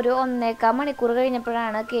 അപ്പോൾ ഒരു 1.25 മണിക്കൂർ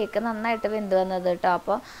കഴിഞ്ഞപ്പോഴാണ് കേക്ക് നന്നായിട്ട് വെന്ത് വന്നത് കേട്ടോ.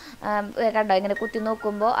 അപ്പോൾ കണ്ടോ, ഇങ്ങനെ കുത്തി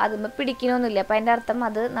നോക്കുമ്പോൾ അതുമ്പോൾ പിടിക്കണമൊന്നുമില്ല. അപ്പോൾ അതിൻ്റെ അർത്ഥം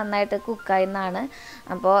അത് നന്നായിട്ട് കുക്കായി എന്നാണ്.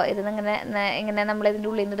 അപ്പോൾ ഇങ്ങനെ നമ്മളിതിൻ്റെ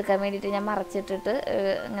ഉള്ളിൽ നിന്ന് എടുക്കാൻ വേണ്ടിയിട്ട് ഞാൻ മറച്ചിട്ടിട്ട്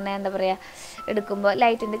ഇങ്ങനെ എന്താ പറയുക എടുക്കുമ്പോൾ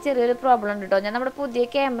ലൈറ്റിൻ്റെ ചെറിയൊരു പ്രോബ്ലം ഉണ്ട് കേട്ടോ. ഞാൻ നമ്മുടെ പുതിയ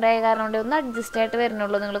ക്യാമറ ആയ കാരണം കൊണ്ട് ഒന്ന് അഡ്ജസ്റ്റ് ആയിട്ട്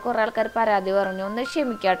വരുന്നുള്ളൂ. നിങ്ങൾ കുറേ ആൾക്കാർ പരാതി പറഞ്ഞു, ഒന്ന്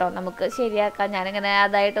ക്ഷമിക്കാം കേട്ടോ, നമുക്ക് ശരിയാക്കാം. ഞാനിങ്ങനെ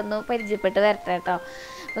അതായിട്ടൊന്ന് പരിചയപ്പെട്ട് വരട്ടെ കേട്ടോ.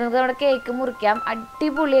 അപ്പോൾ നമുക്ക് നമ്മുടെ കേക്ക് മുറിക്കാം.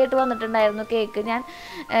 അടിപൊളിയായിട്ട് വന്നിട്ടുണ്ടായിരുന്നു കേക്ക്. ഞാൻ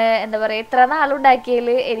എന്താ പറയുക, ഇത്ര നാളുണ്ടാക്കിയതിൽ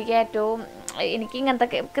എനിക്ക് ഇങ്ങനത്തെ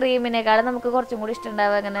ക്രീമിനേക്കാളും നമുക്ക് കുറച്ചും കൂടി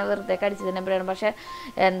ഇഷ്ടമുണ്ടാവുക അങ്ങനെ വെറുതെ കടിച്ചു തിന്നപ്പോഴാണ്. പക്ഷേ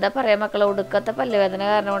എന്താ പറയുക മക്കളെ, ഒടുക്കത്തെ പല്ലുവേദന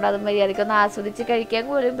കാരണം കൊണ്ട് അത് മര്യാദയ്ക്കൊന്ന് ആസ്വദിച്ച് കഴിക്കാൻ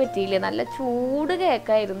പോലും പറ്റിയില്ല. നല്ല ചൂട്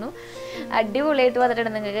കേക്കായിരുന്നു. അടിപൊളിയായിട്ട്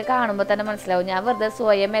വന്നിട്ടുണ്ട്. നിങ്ങൾക്ക് കാണുമ്പോൾ തന്നെ മനസ്സിലാവും. ഞാൻ വെറുതെ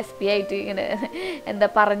സ്വയം SP ആയിട്ട് ഇങ്ങനെ എന്താ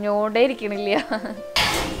പറഞ്ഞുകൊണ്ടേ ഇരിക്കണില്ല.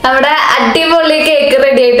 നമ്മുടെ അടിപൊളി കേക്ക്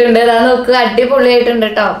റെഡി ആയിട്ടുണ്ട്. അതാ നോക്ക്, അടിപൊളിയായിട്ടുണ്ട്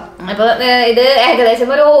കേട്ടോ. അപ്പൊ ഇത് ഏകദേശം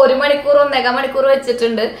ഒരു 1 മണിക്കൂർ 1.25 മണിക്കൂർ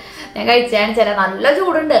വെച്ചിട്ടുണ്ട്. ഞാൻ കഴിച്ചാണ് ചില നല്ല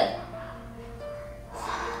ചൂടുണ്ട്.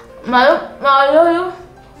 നല്ലൊരു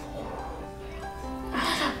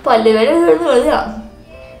പല്ലുവേദന.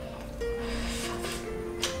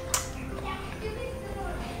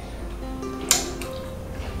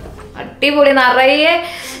 അടിപൊളി. നിറയെ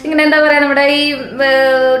ഇങ്ങനെ എന്താ പറയാ, നമ്മുടെ ഈ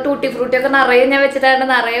ടൂട്ടി ഫ്രൂട്ടി ഒക്കെ നിറയെ ഞാൻ വെച്ചിട്ടാണ്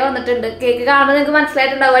നിറയെ വന്നിട്ടുണ്ട്. കേക്ക് കാണുമ്പോൾ നിങ്ങൾക്ക്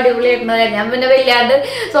മനസ്സിലായിട്ടുണ്ടാവും അടിപൊളിയായിട്ടുണ്ടോ. ഞാൻ പിന്നെ വല്ലാണ്ട്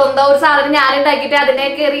സ്വന്തം ഒരു സാധനം ഞാൻ ഉണ്ടാക്കിയിട്ട് അതിനെ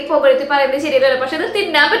കയറി പുകഴ്ത്തി പറയുന്നത് ശരിയല്ലല്ലോ. പക്ഷെ ഇത്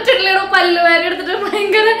തിന്നാൻ പറ്റില്ലല്ലോ, പല്ലുവേദന എടുത്തിട്ട്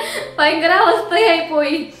ഭയങ്കര അവസ്ഥയായി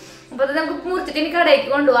പോയി. അപ്പൊ അത് നമുക്ക് മുറിച്ചിട്ട് ഇനി കടയിലേക്ക്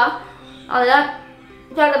കൊണ്ടുപോവാം. അതാ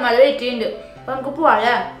ചേട്ടന്മാർ വെയിറ്റ് ചെയ്യുന്നുണ്ട്. അപ്പൊ നമുക്ക്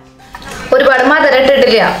പോവാല്ലേ. ഒരുപാട് മധുരം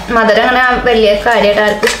ഇട്ടിട്ടില്ല. മധുരം അങ്ങനെ വലിയ കാര്യമായിട്ട്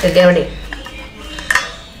ആർക്കും ഇഷ്ടമില്ല അവിടെ.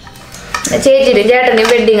 ചേച്ചിയുടെയും ചേട്ടൻ്റെയും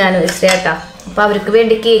വെഡിങ് ആനിവേഴ്സറി ആട്ടാ. അപ്പോൾ അവർക്ക്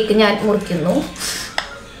വേണ്ടി കേക്ക് ഞാൻ മുറിക്കുന്നു.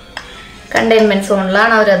 കണ്ടെയ്ൻമെൻറ്റ്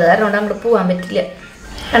സോണിലാണ് അവരത് കാരണം കൊണ്ട് അങ്ങോട്ട് പോകാൻ പറ്റില്ല.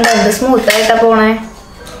 കണ്ടോ എന്ത് സ്മൂത്തായിട്ടാണ് പോണേ.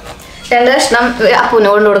 2 കഷ്ണം അപ്പൂന്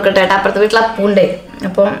കൊണ്ട് കൊടുക്കട്ടെ കേട്ടോ. അപ്പുറത്തെ വീട്ടിൽ അപ്പൂണ്ടേ.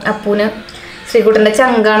 അപ്പം അപ്പൂന് ശ്രീകുട്ടൻ്റെ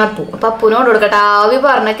ചങ്കാണ് അപ്പൂ. അപ്പം അപ്പൂന് കൊണ്ട് കൊടുക്കട്ടെ. ആവി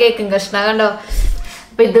പറഞ്ഞ കേക്കും കഷ്ണം കണ്ടോ.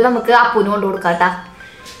 അപ്പം ഇത് നമുക്ക് അപ്പൂന് കൊണ്ട് കൊടുക്കാട്ടാ.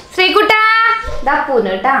 ശ്രീകുട്ടാ, ഇത് അപ്പൂന്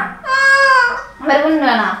കേട്ടാ. അവരെ മുന്നേ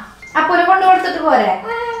വേണോ അപ്പൂനെ കൊണ്ട് കൊടുത്തിട്ട് പോരെ.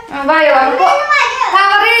 വായോ,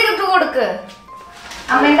 കവർ ചെയ്തിട്ട് കൊടുക്ക്.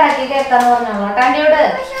 അമ്മ ഉണ്ടാക്കി കേൾക്കാന്ന് പറഞ്ഞോളൂ ടാൻഡിയോട്.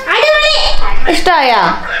 ഇഷ്ടായ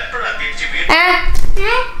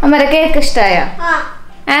അമ്മരെ കേക്ക്? ഇഷ്ടായ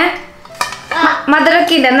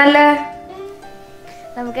മധുരൊക്കെ ഇല്ല നല്ല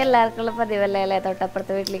നമുക്ക് എല്ലാവർക്കും ഉള്ള പതിവല്ലേ അല്ലേ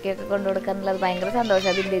തൊട്ടപ്പുറത്തെ വീട്ടിലേക്കൊക്കെ കൊണ്ടു കൊടുക്കുക എന്നുള്ളത് ഭയങ്കര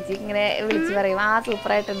സന്തോഷമാണ്. ബിന്ദേച്ചി ഇങ്ങനെ വിളിച്ച് പറയും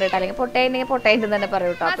സൂപ്പറായിട്ടുണ്ട് കേട്ടോ, അല്ലെങ്കിൽ പൊട്ടയുണ്ടെങ്കിൽ പൊട്ടയുണ്ടെന്ന് തന്നെ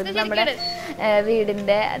പറയും കേട്ടോ. അപ്പം ഇത് നമ്മുടെ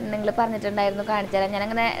വീടിൻ്റെ നിങ്ങൾ പറഞ്ഞിട്ടുണ്ടായിരുന്നു കാണിച്ചാൽ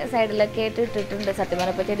ഞാനങ്ങനെ സൈഡിലൊക്കെ ആയിട്ട് ഇട്ടിട്ടുണ്ട്. സത്യം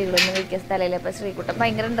പറഞ്ഞപ്പോൾ ചെടികളൊന്നും വയ്ക്കുന്ന സ്ഥലമില്ല. അപ്പോൾ ശ്രീകുട്ടൻ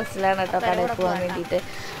ഭയങ്കര ഇൻട്രസ്റ്റിലാണ് കേട്ടോ കടയിൽ പോകാൻ വേണ്ടിയിട്ട്.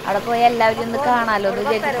 അവിടെ പോയി എല്ലാവരും ഒന്ന് കാണാമല്ലോ എന്ന്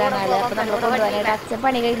വിചാരിച്ചിട്ടാണ്. അപ്പോൾ നമ്മൾ കൊണ്ടുപോകാനായിട്ട് അച്ഛൻ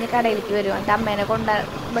പണി കഴിഞ്ഞ് കടയിലേക്ക് വരും. എന്നിട്ട് അമ്മേനെ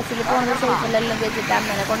ബസ്സിൽ പോകുന്നത് സേഫല്ലെല്ലാം വെച്ചിട്ട്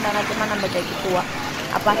അമ്മേനെ കൊണ്ടാണ് അച്ഛൻ മണ്ണമ്പത്തേക്ക് പോവാം.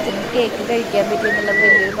 അപ്പോൾ അച്ഛന് കേക്ക് കഴിക്കാൻ പറ്റിയെന്നുള്ളത്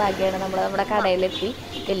വലിയൊരു ഭാഗ്യമാണ്. നമ്മുടെ കടയിലെത്തി.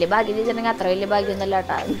 വലിയ ഭാഗ്യം ചോദിച്ചിട്ടുണ്ടെങ്കിൽ അത്ര വലിയ ഭാഗ്യമൊന്നുമല്ല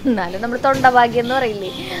കേട്ടോ, എന്നാലും നമ്മൾ തൊണ്ട ഭാഗ്യം എന്ന്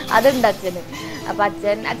പറയില്ലേ, അതുണ്ട് അച്ഛന്. അപ്പോൾ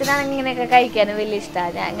അച്ഛനാണെങ്കിൽ ഇങ്ങനെയൊക്കെ കഴിക്കാനും വലിയ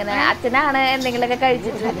ഇഷ്ടമാണ്. ഞാൻ ഇങ്ങനെ അച്ഛനാണ് എന്തെങ്കിലുമൊക്കെ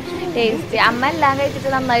കഴിച്ചിട്ട് ടേസ്റ്റ്, അമ്മ എല്ലാം കഴിച്ചിട്ട്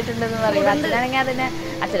നന്നായിട്ടുണ്ടെന്ന് പറയും. അച്ഛനാണെങ്കിൽ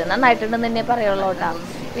അച്ഛന് നന്നായിട്ടുണ്ടെന്ന് തന്നെ പറയുള്ളൂ കേട്ടോ.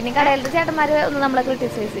 പിന്നെ കടയിലത്തെ ചേട്ടന്മാർ ഒന്ന് നമ്മളെ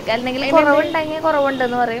ക്രിട്ടിസൈസ് അല്ലെങ്കിൽ കുറവുണ്ടെങ്കിൽ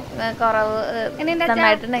കുറവുണ്ടെന്ന് പറയും, കുറവ്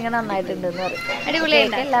നന്നായിട്ടുണ്ടെങ്കിൽ നന്നായിട്ടുണ്ടെന്ന് പറയും.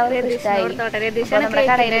 അടിപൊളിയായിട്ട് എല്ലാവരും ഇഷ്ടമായി. നമ്മുടെ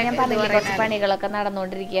കടയിൽ ഞാൻ പറഞ്ഞില്ല കുറച്ച് പണികളൊക്കെ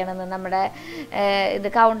നടന്നുകൊണ്ടിരിക്കുകയാണെന്ന്. നമ്മുടെ ഇത്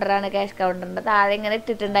കൗണ്ടറാണ്, ക്യാഷ് കൗണ്ടറിന്റെ താഴെ ഇങ്ങനെ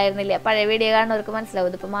ഇട്ടിട്ടുണ്ടായിരുന്നില്ല. പഴയ വീഡിയോ കാണുന്നവർക്ക് മനസ്സിലാവും.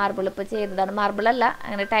 ഇതിപ്പോൾ മാർബിൾ ഇപ്പോൾ ചെയ്തതാണ്, മാർബിളല്ല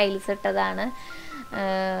അങ്ങനെ ടൈൽസ് ഇട്ടതാണ്.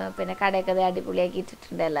 പിന്നെ കടയൊക്കെ അടിപൊളിയാക്കി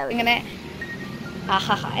ഇട്ടിട്ടുണ്ട് എല്ലാവരും. ഇങ്ങനെ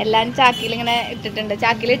എല്ലാം ചാക്കിൽ ഇങ്ങനെ ഇട്ടിട്ടുണ്ട്.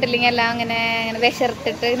 ചാക്കിൽ ഇട്ടില്ലെങ്കിൽ എല്ലാം ഇങ്ങനെ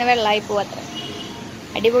വിശർത്തിട്ട് ഇങ്ങനെ വെള്ളമായി പോവാത്ര.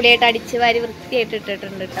 അടിപൊളിയായിട്ട് അടിച്ച് വാരി വൃത്തിയായിട്ട്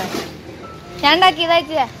ഇട്ടിട്ടുണ്ട് കേട്ടോ. ഞാൻ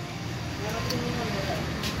ഉണ്ടാക്കിയതായിട്ടില്ല.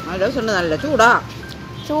 നല്ല ചൂടാ.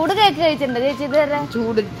 ചൂട് കേക്ക് കഴിച്ചിട്ടുണ്ട് ചേച്ചി ഇതുവരെ?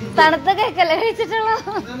 ചൂട് തണുത്ത കേക്കല്ലേ കഴിച്ചിട്ടുള്ളൂ?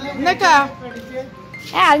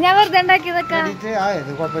 ഞാൻ വെറുതെ ഉണ്ടാക്കിയതൊക്കെ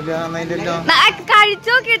കഴിച്ചു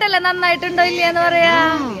നോക്കിയിട്ടല്ലേ നന്നായിട്ടുണ്ടോ ഇല്ലയെന്ന് പറയാ.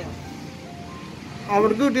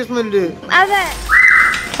 അതെ,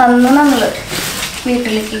 അന്ന് നമ്മള്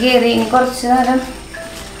വീട്ടിലേക്ക് കയറി. ഇനി കുറച്ച് നേരം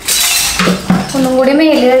ഒന്നും കൂടി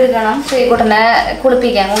മേല് കഴുകണം. ശ്രീകുട്ടനെ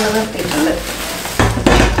കുളിപ്പിക്കാൻ കൊണ്ട് നിർത്തിയിട്ടുണ്ട്.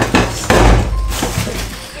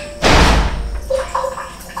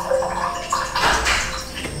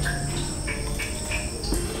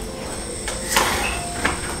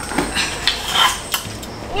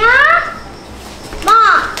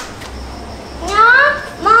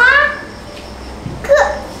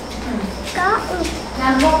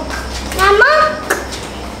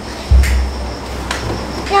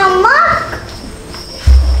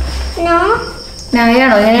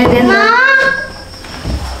 ഞാനാണോ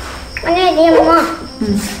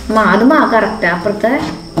അത് കറക്റ്റാ അപ്പുറത്തെ.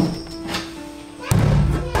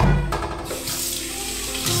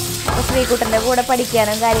 ശ്രീകുട്ടൻ്റെ കൂടെ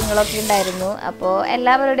പഠിക്കാനും കാര്യങ്ങളൊക്കെ ഉണ്ടായിരുന്നു. അപ്പോൾ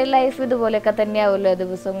എല്ലാവരുടെയും ലൈഫ് ഇതുപോലെയൊക്കെ തന്നെയാവുമല്ലോ,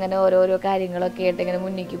 ദിവസം ഇങ്ങനെ ഓരോരോ കാര്യങ്ങളൊക്കെ ആയിട്ട് ഇങ്ങനെ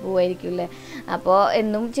മുന്നിലേക്ക് പോവായിരിക്കുമല്ലേ. അപ്പോൾ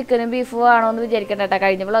എന്നും ചിക്കനും ബീഫും ആണോ എന്ന് വിചാരിക്കണ്ട കേട്ടോ.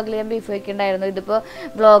 കഴിഞ്ഞ വ്ളോഗിൽ ഞാൻ ബീഫ് വയ്ക്കുന്നുണ്ടായിരുന്നു. ഇതിപ്പോൾ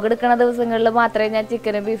വ്ളോഗ് എടുക്കുന്ന ദിവസങ്ങളിൽ മാത്രമേ ഞാൻ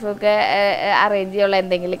ചിക്കനും ബീഫും ഒക്കെ അറേഞ്ച് ചെയ്യുള്ളൂ.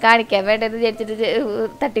 എന്തെങ്കിലും കാണിക്കാൻ വേണ്ടതെന്ന് വിചാരിച്ചിട്ട്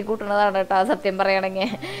തട്ടിക്കൂട്ടുന്നതാണ് കേട്ടോ സത്യം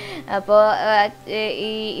പറയുകയാണെങ്കിൽ. അപ്പോൾ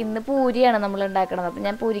ഇന്ന് പൂരിയാണ് നമ്മൾ ഉണ്ടാക്കണത്. അപ്പോൾ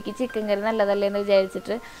ഞാൻ പൂരിക്ക് ചിക്കൻ കറി നല്ലതല്ലേ എന്ന്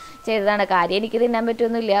വിചാരിച്ചിട്ട് ചെയ്തതാണ്. കാര്യം എനിക്ക് തിന്നാൻ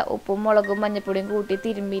പറ്റുമൊന്നുമില്ല. ഉപ്പും മുളകും മഞ്ഞപ്പൊടിയും കൂട്ടി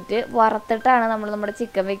തിരുമ്മിയിട്ട് വറുത്തിട്ടാണ് നമ്മുടെ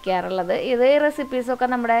ചിക്കൻ വെക്കാറുള്ളത്. ഇത് റെസിപ്പീസൊക്കെ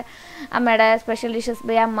നമ്മുടെ അമ്മയുടെ സ്പെഷ്യൽ ഡിഷസ്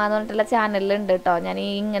ബൈ അമ്മ എന്ന് പറഞ്ഞിട്ടുള്ള ചാനലിലുണ്ട് കേട്ടോ. ഞാൻ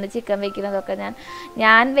ഇങ്ങനെ ചിക്കൻ വെക്കുന്നതൊക്കെ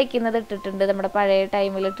ഞാൻ വെക്കുന്നത് ഇട്ടിട്ടുണ്ട്, നമ്മുടെ പഴയ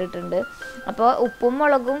ടൈമിൽ ഇട്ടിട്ടുണ്ട്. അപ്പോൾ ഉപ്പും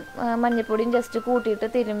മുളകും മഞ്ഞപ്പൊടിയും ജസ്റ്റ് കൂട്ടിയിട്ട്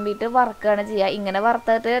തിരുമ്മിയിട്ട് വറുക്കുകയാണ് ചെയ്യുക. ഇങ്ങനെ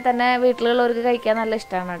വറുത്തിട്ട് തന്നെ വീട്ടിലുള്ളവർക്ക് കഴിക്കാൻ നല്ല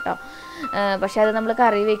ഇഷ്ടമാണ് കേട്ടോ. പക്ഷെ അത് നമ്മൾ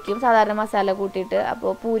കറി വെക്കും സാധാരണ മസാല കൂട്ടിയിട്ട്.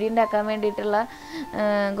 അപ്പോൾ പൂരി ഉണ്ടാക്കാൻ വേണ്ടിയിട്ടുള്ള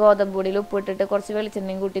ഗോതമ്പ് പൊടിയിൽ ഉപ്പിട്ടിട്ട് കുറച്ച്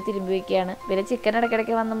വെളിച്ചെണ്ണയും കൂട്ടി തിരുമ്പി വയ്ക്കുകയാണ്. പിന്നെ ചിക്കൻ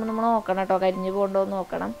ഇടയ്ക്കിടയ്ക്ക് വന്നപ്പോൾ നമ്മൾ നോക്കണം കേട്ടോ, കരിഞ്ഞു പോകണ്ടോ എന്ന്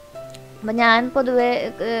നോക്കണം. അപ്പം ഞാൻ പൊതുവെ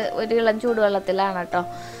ഒരു ഇളം ചൂടുവെള്ളത്തിലാണ് കേട്ടോ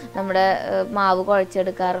നമ്മുടെ മാവ്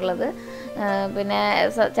കുഴച്ചെടുക്കാറുള്ളത്. പിന്നെ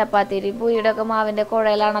ചപ്പാത്തിരി പൂരിയുടെ ഒക്കെ മാവിൻ്റെ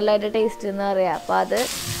കുഴയിലാണല്ലോ അതിൻ്റെ ടേസ്റ്റ് എന്ന് പറയുക. അപ്പോൾ അത്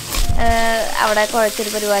അവിടെ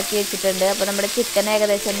കുഴച്ചൊരു പരിപാടി വെച്ചിട്ടുണ്ട്. അപ്പോൾ നമ്മുടെ ചിക്കൻ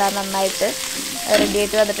ഏകദേശം നന്നായിട്ട് റെഡി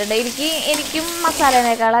ആയിട്ട് വന്നിട്ടുണ്ട്. എനിക്കും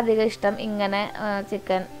മസാലേനേക്കാൾ അധികം ഇഷ്ടം ഇങ്ങനെ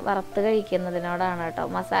ചിക്കൻ വറുത്ത് കഴിക്കുന്നതിനോടാണ് കേട്ടോ.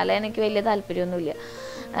 മസാല എനിക്ക് വലിയ താല്പര്യമൊന്നുമില്ല.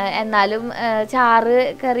 എന്നാലും ചാറ്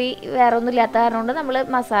കറി വേറെ ഒന്നും ഇല്ലാത്ത കാരണം കൊണ്ട് നമ്മൾ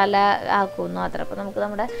മസാല ആക്കുമെന്ന് മാത്രം. അപ്പോൾ നമുക്ക്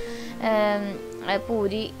നമ്മുടെ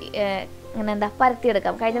പൂരി ഇങ്ങനെ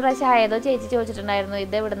പരത്തിയെടുക്കാം. കഴിഞ്ഞ പ്രാവശ്യം ആയതോ ചേച്ചി ചോദിച്ചിട്ടുണ്ടായിരുന്നു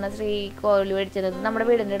ഇത് എവിടുന്ന് കോലി മേടിച്ചത്. നമ്മുടെ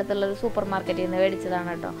വീടിൻ്റെ അടുത്തുള്ളൊരു സൂപ്പർ മാർക്കറ്റിൽ നിന്ന്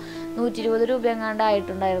മേടിച്ചതാണ് കേട്ടോ. 120 രൂപ എങ്ങാണ്ട്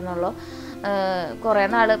ആയിട്ടുണ്ടായിരുന്നുള്ളൂ. കുറേ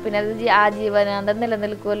നാൾ പിന്നെ അത് ആജീവനാന്തം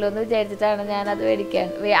നിലനിൽക്കുമല്ലോ എന്ന് വിചാരിച്ചിട്ടാണ് ഞാൻ അത്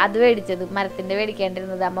മേടിച്ചത്. മരത്തിൻ്റെ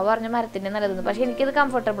മേടിക്കേണ്ടിരുന്നത്. അമ്മ പറഞ്ഞു മരത്തിൻ്റെ നല്ലതെന്ന്. പക്ഷേ എനിക്കിത്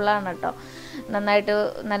കംഫർട്ടബിളാണ് കേട്ടോ. നന്നായിട്ട്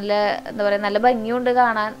നല്ല എന്താ പറയുക, നല്ല ഭംഗിയുണ്ട്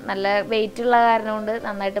കാണാൻ. നല്ല വെയിറ്റ് ഉള്ള കാരണം കൊണ്ട്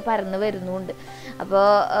നന്നായിട്ട് പരന്ന് വരുന്നുമുണ്ട്. അപ്പോൾ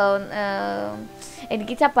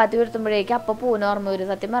എനിക്ക് ചപ്പാത്തി വരുത്തുമ്പോഴേക്കും അപ്പോൾ പൂനെ ഓർമ്മ വരും.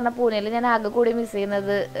 സത്യം പറഞ്ഞാൽ പൂനെയിൽ ഞാൻ ആകെ കൂടി മിസ്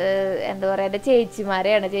ചെയ്യുന്നത് എന്താ പറയുക എൻ്റെ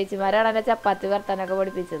ചേച്ചിമാരെയാണ് എന്നെ ചപ്പാത്തി വറുത്താനൊക്കെ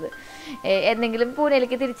പഠിപ്പിച്ചത്. എന്തെങ്കിലും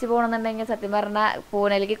പൂനെയിലേക്ക് തിരിച്ചു പോകണമെന്നുണ്ടെങ്കിൽ സത്യം പറഞ്ഞാൽ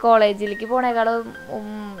പൂനെയിലേക്ക് കോളേജിലേക്ക് പോണേക്കാളും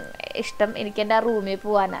ഇഷ്ടം എനിക്ക് എൻ്റെ ആ റൂമിൽ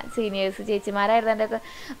പോകാനാണ്. സീനിയേഴ്സ് ചേച്ചിമാരായിരുന്നു എൻ്റെ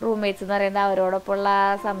റൂംമേറ്റ്സ് എന്ന് പറയുന്നത്. അവരോടൊപ്പമുള്ള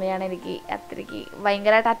സമയമാണ് എനിക്ക് അത്രയ്ക്ക്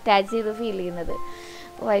ഭയങ്കരമായിട്ട് അറ്റാച്ച് ചെയ്ത് ഫീൽ ചെയ്യുന്നത്.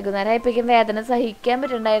 വൈകുന്നേരം ആയപ്പോഴേക്കും വേദന സഹിക്കാൻ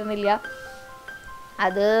പറ്റുന്നുണ്ടായിരുന്നില്ല.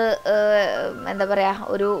 അത് എന്താ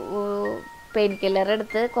പറയുക, ഒരു പെയിൻ കില്ലർ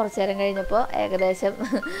എടുത്ത് കുറച്ച് നേരം കഴിഞ്ഞപ്പോൾ ഏകദേശം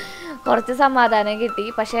കുറച്ച് സമാധാനം കിട്ടി.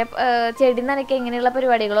 പക്ഷേ ചെടി നനയ്ക്ക് ഇങ്ങനെയുള്ള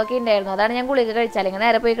പരിപാടികളൊക്കെ ഉണ്ടായിരുന്നു. അതാണ് ഞാൻ ഗുളിക കഴിച്ചാൽ ഇങ്ങനെ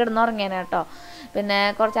നേരെ പോയി കിടന്നുറങ്ങിയാണ് കേട്ടോ. പിന്നെ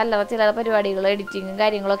കുറച്ച് അല്ലറ ചില്ലറ പരിപാടികൾ എഡിറ്റിങ്ങും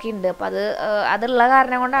കാര്യങ്ങളൊക്കെ ഉണ്ട്. അപ്പോൾ അതുള്ള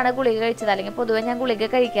കാരണം കൊണ്ടാണ് ഗുളിക കഴിച്ചത്. അല്ലെങ്കിൽ പൊതുവെ ഞാൻ ഗുളിക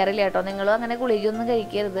കഴിക്കാറില്ല കേട്ടോ. നിങ്ങളും അങ്ങനെ ഗുളികയൊന്നും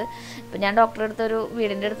കഴിക്കരുത്. ഇപ്പം ഞാൻ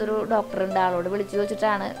വീടിൻ്റെ അടുത്തൊരു ഡോക്ടറുണ്ട്, ആളോട് വിളിച്ചു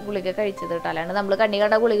ചോദിച്ചിട്ടാണ് ഗുളിക കഴിച്ചത് കേട്ടോ. അല്ലാണ്ട് നമ്മൾ കണ്ണി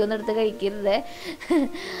കണ്ട ഗുളികയൊന്നും എടുത്ത് കഴിക്കരുത്.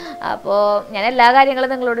 അപ്പോൾ ഞാൻ എല്ലാ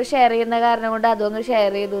കാര്യങ്ങളും നിങ്ങളോട് ഷെയർ ചെയ്യുന്ന കാരണം കൊണ്ട് അതും അങ്ങ്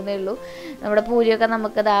ഷെയർ ചെയ്തു എന്നേ ഉള്ളൂ. നമ്മുടെ പൂരിയൊക്കെ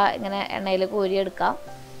നമുക്കിതാ ഇങ്ങനെ എണ്ണയിൽ കോരിയെടുക്കാം.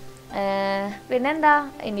 പിന്നെന്താ,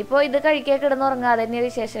 ഇനിയിപ്പോൾ ഇത് കഴിക്കാൻ കിടന്നുറങ്ങാതെ തന്നെ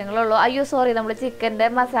വിശേഷങ്ങളുള്ളൂ. അയ്യോ സോറി, നമ്മൾ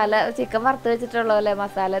ചിക്കൻ വറുത്ത് വെച്ചിട്ടുള്ളൂ അല്ലേ,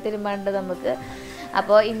 മസാല തിരുമ്പാണ്ട് നമുക്ക്.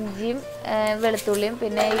 അപ്പോൾ ഇഞ്ചിയും വെളുത്തുള്ളിയും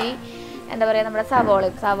പിന്നെ ഈ എന്താ പറയുക നമ്മുടെ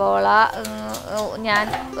സവോള ഞാൻ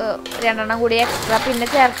 2 കൂടി എക്സ്ട്രാ പിന്നെ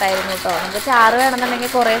ചേർത്തായിരുന്നു കേട്ടോ. നമുക്ക് ചാറ്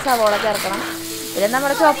വേണമെന്നുണ്ടെങ്കിൽ കുറേ സവോള ചേർക്കണം. പിന്നെ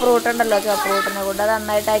നമ്മുടെ ചോപ്പ് റൂട്ട് ഉണ്ടല്ലോ, ചോപ്പ് റൂട്ടിനെ കൊണ്ട്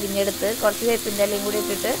നന്നായിട്ട് അരിഞ്ഞെടുത്ത് കുറച്ച് വേപ്പിൻ്റെ ഇലയും കൂടി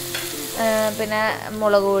ഇട്ടിട്ട് പിന്നെ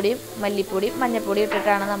മുളക് പൊടിയും മല്ലിപ്പൊടിയും മഞ്ഞൾപ്പൊടിയും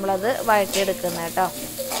ഇട്ടിട്ടാണ് നമ്മളത് വഴറ്റിയെടുക്കുന്നത് കേട്ടോ.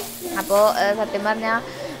 അപ്പോൾ സത്യം പറഞ്ഞാൽ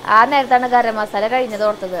ആ നേരത്താണ് ഗരം മസാല കഴിഞ്ഞത്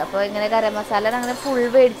ഓർത്തത്. അപ്പോൾ ഇങ്ങനെ ഗരം മസാല അങ്ങനെ ഫുൾ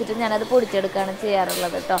മേടിച്ചിട്ട് ഞാനത് പൊടിച്ചെടുക്കുകയാണ്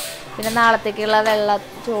ചെയ്യാറുള്ളത് കേട്ടോ. പിന്നെ നാളത്തേക്കുള്ള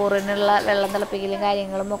ചോറിനുള്ള വെള്ളം തിളപ്പിക്കലും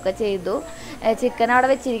കാര്യങ്ങളും ഒക്കെ ചെയ്തു. ചിക്കൻ അവിടെ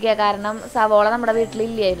വെച്ചിരിക്കുക, കാരണം സവോള നമ്മുടെ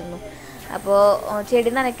വീട്ടിലില്ലായിരുന്നു. അപ്പോൾ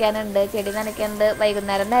ചെടി നനയ്ക്കാനുണ്ട്.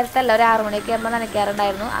 വൈകുന്നേരം നേരത്തല്ല, ഒരു 6 മണിയൊക്കെ ആകുമ്പോൾ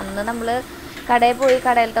നനയ്ക്കാറുണ്ടായിരുന്നു. അന്ന് നമ്മൾ കടയിൽ പോയി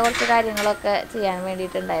കടയിലത്തെ കുറച്ച് കാര്യങ്ങളൊക്കെ ചെയ്യാൻ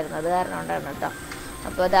വേണ്ടിയിട്ടുണ്ടായിരുന്നു. അത് കാരണം കൊണ്ടാണ് കേട്ടോ.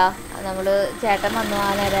 അപ്പോൾ ഇതാ നമ്മൾ ചേട്ടൻ വന്നു. ആ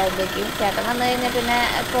നേരമാകുമ്പോഴേക്കും ചേട്ടൻ വന്നു കഴിഞ്ഞാൽ പിന്നെ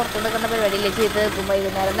പുറത്തു നിൽക്കുന്ന പരിപാടിയില്ലേ ചെയ്ത് വെക്കും.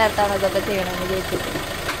 വൈകുന്നേരം നേരത്താണ് ഇതൊക്കെ ചെയ്യണമെന്ന് ചോദിച്ചിട്ട്.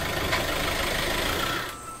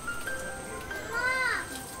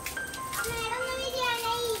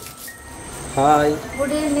 Hi,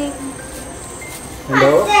 good evening.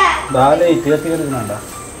 എന്തോ ലൈറ്റ് കത്തി കിടക്കുന്നുണ്ടോ?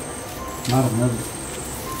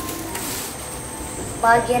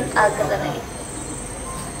 ഭാഗ്യൻ ആഗ്രഹനായി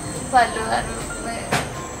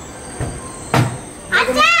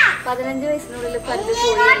 15 വയസ്സിനുള്ളിൽ പല്ല്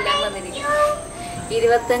പോയി എല്ലാം വന്നിരിക്കും.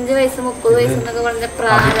 25 വയസ്സ് 30 വയസ്സെന്നൊക്കെ പറഞ്ഞ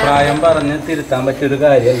പ്രായം പറഞ്ഞ് തിരുത്താൻ പറ്റിയൊരു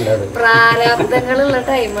കാര്യമല്ല, പ്രാരാബ്ദങ്ങളുള്ള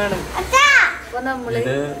ടൈമാണ്. അപ്പൊ നമ്മള്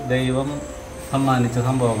ദൈവം സമ്മാനിച്ച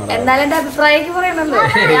സംഭവങ്ങൾ. എന്നാലും എന്റെ അഭിപ്രായം പറയണല്ലോ.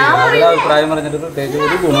 അഭിപ്രായം പറഞ്ഞിട്ട് പ്രത്യേകിച്ച്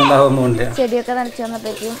ഒരു ഗുണമുണ്ടാവുന്നില്ല. ചെടിയൊക്കെ നനച്ചു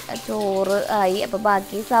വന്നപ്പോഴേക്കും ചോറ് ആയി. അപ്പൊ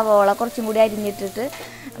ബാക്കി സവോള കുറച്ചും കൂടി അരിഞ്ഞിട്ടിട്ട്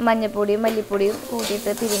മഞ്ഞപ്പൊടിയും മല്ലിപ്പൊടിയും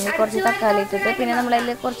കൂട്ടിയിട്ട് തിരിഞ്ഞ് കുറച്ച് തക്കാളി ഇട്ടിട്ട് പിന്നെ നമ്മളതിൽ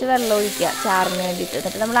കുറച്ച് വെള്ളം ഒഴിക്കുക ചാറിന് വേണ്ടിയിട്ട്.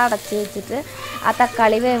 എന്നിട്ട് നമ്മൾ അടച്ച് വെച്ചിട്ട് ആ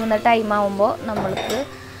തക്കാളി വേവുന്ന ടൈം ആകുമ്പോൾ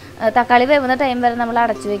തക്കാളി വേവുന്ന ടൈം വരെ നമ്മൾ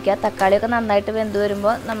അടച്ചു വെക്കുക. തക്കാളിയൊക്കെ നന്നായിട്ട് വെന്ത്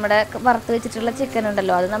വരുമ്പോൾ നമ്മുടെ വറുത്ത് വെച്ചിട്ടുള്ള ചിക്കൻ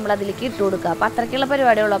ഉണ്ടല്ലോ, അത് നമ്മൾ അതിലേക്ക് ഇട്ട് കൊടുക്കുക. അപ്പോൾ അത്രയ്ക്കുള്ള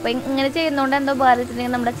പരിപാടിയുള്ളൂ. അപ്പോൾ ഇങ്ങനെ ചെയ്യുന്നതുകൊണ്ട് എന്തോ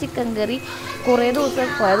ബാധിച്ചിട്ടുണ്ടെങ്കിൽ നമ്മുടെ ചിക്കൻ കറി കുറേ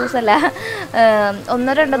ദിവസമല്ല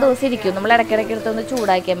 1-2 ദിവസം ഇരിക്കും. നമ്മൾ ഇടയ്ക്കിടയ്ക്ക് എടുത്തൊന്ന്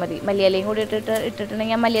ചൂടാക്കിയാൽ മതി. മല്ലിയിലയും കൂടി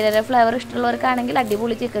ഇട്ടിട്ടുണ്ടെങ്കിൽ ആ മല്ലിയിലയുടെ ഫ്ലേവർ ഇഷ്ടമുള്ളവർക്കാണെങ്കിൽ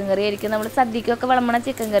അടിപൊളി ചിക്കൻ കറി ആയിരിക്കും. നമ്മൾ സദ്യക്കൊക്കെ വിളമ്പണ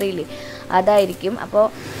ചിക്കൻ കറിയില്ലേ, അതായിരിക്കും. അപ്പോൾ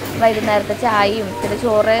വൈകുന്നേരത്തെ ചായയും പിന്നെ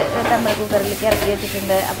ചോറ് തമ്മിൽ കുക്കറിലേക്ക് ഇറക്കി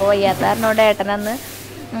വെച്ചിട്ടുണ്ട്. അപ്പോൾ വയ്യാത്ത കാരണോട് ഏട്ടനന്ന്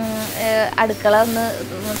അടുക്കള ഒന്ന്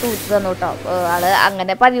തൂത്ത് തന്നു കേട്ടോ. ആള്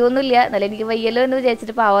അങ്ങനെ പതിവൊന്നുമില്ല, എന്നാലും എനിക്ക് വയ്യല്ലോ എന്ന്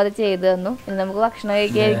വിചാരിച്ചിട്ട് പാവം അത് ചെയ്തു തന്നു. ഇനി നമുക്ക് ഭക്ഷണം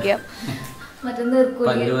കഴിക്കാതിരിക്കാം. മറ്റേ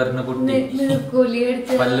നീർക്കൂലി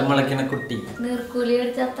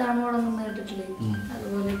അടിച്ച് അത്താഴം മുടങ്ങുന്ന കേട്ടിട്ടില്ലേ,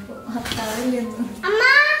 അതുപോലെ ഇപ്പൊ അത്താഴില്ലെന്ന്.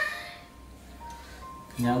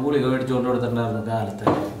 ഞാൻ ഗുളിക മേടിച്ചുകൊണ്ട് കൊടുത്തിട്ടുണ്ടായിരുന്നു കാലത്ത്,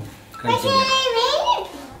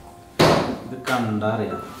 ഇത്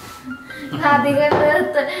കണ്ടറിയാം.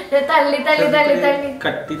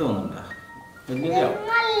 കട്ടി തോന്നുന്നുണ്ടോ?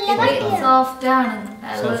 സോഫ്റ്റ് ആണ്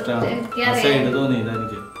തോന്നിയില്ല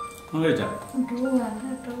എനിക്ക്.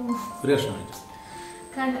 ഒരു കഷ്ണം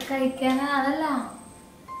കഴിക്കാൻ അതല്ല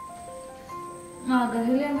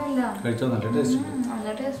ആഗ്രഹമില്ല. കഴിച്ചോ? നല്ല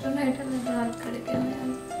ടേസ്റ്റ് ഉണ്ടായിട്ടില്ല.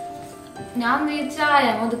 ഞാൻ നീ ചായ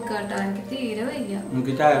ഒതുക്കട്ടോ, എനിക്ക് തീരെ വയ്യ.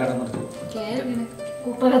 നമുക്ക് ചായ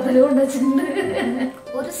കുപ്പകത്തിൽ കൊണ്ടുവച്ചിട്ടുണ്ട്.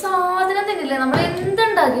 ഒരു സാധനം തന്നെയില്ലേ, നമ്മൾ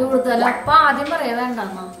എന്തുണ്ടാക്കി കൊടുത്താലും അപ്പൊ ആദ്യം പറയാ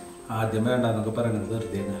വേണ്ടെന്നോ? ആദ്യം വേണ്ടെന്നൊക്കെ പറയണത്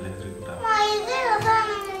വെറുതെ.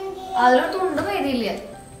 അതിലൊരു തുണ്ട് മൈദിയില്ല.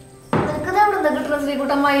 നിനക്ക് എവിടെ കിട്ടുന്ന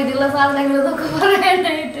ശ്രീകുട്ടൻ മൈദിയുള്ള സാധനങ്ങൾ ഇതൊക്കെ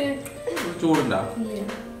പറയാനായിട്ട്? ചൂടുണ്ടാ?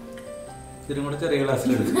 ഇതിനും കൂടെ ചെറിയ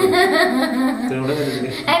ഗ്ലാസ്സിലെടുക്കും.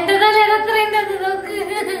 എന്റെ തലയിൽ അത്രയും നോക്ക്.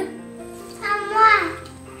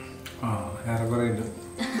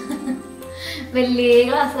 വലിയ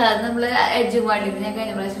ഗ്ലാസ്സാണ്. നമ്മള് എഡ്ജുമാട്ടിട്ട് ഞാൻ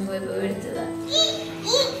കഴിഞ്ഞ പ്രാവശ്യം പോയപ്പോ മേടിച്ചതാ.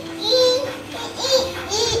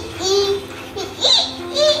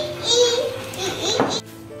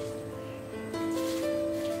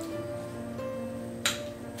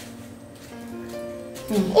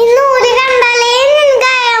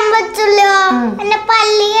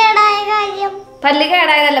 പല്ല്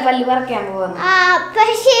കേടായതല്ല, പല്ല് പറിക്കാൻ പോകുന്നു.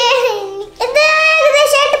 പക്ഷേ ഇത്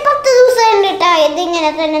ഏകദേശമായിട്ട് 10 ദിവസം ഉണ്ട് ഇതിങ്ങനെ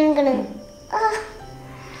തന്നെ നിൽക്കണം.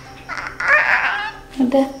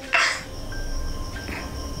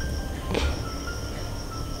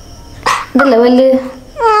 ഇതല്ലേ പല്ല്?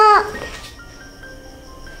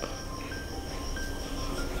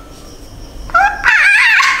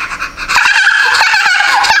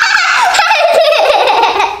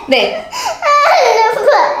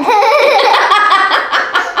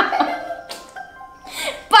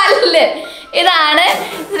 പല്ല്, ഇതാണ്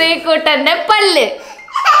ശ്രീകുട്ടന്റെ പല്ല്.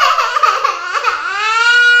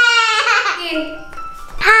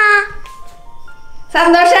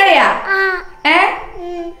 സന്തോഷായ?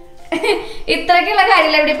 ഇത്രക്കുള്ള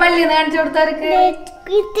കാര്യമില്ല. എവിടെ പല്ലിന്ന് കാണിച്ചു കൊടുത്തവർക്ക്?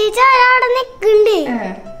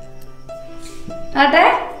 ആട്ടെ,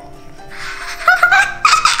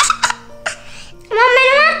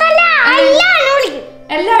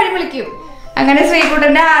 എല്ലാവരും വിളിക്കും. അങ്ങനെ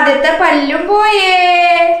ശ്രീകുട്ടന്റെ ആദ്യത്തെ പല്ലും പോയേ.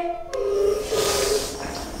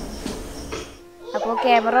 അപ്പോൾ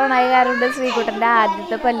ക്യാമറ ഓൺ ആയ കാരണം ശ്രീകുട്ടന്റെ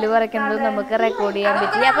ആദ്യത്തെ പല്ല് പറിക്കുന്നത് നമുക്ക് റെക്കോർഡ് ചെയ്യാൻ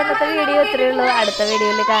പറ്റി. അപ്പോൾ ഇന്നത്തെ വീഡിയോ ഇത്രയേ ഉള്ളൂ. അടുത്ത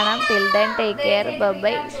വീഡിയോയിൽ കാണാം. Till then take care. Bye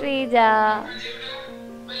bye. Sreeja.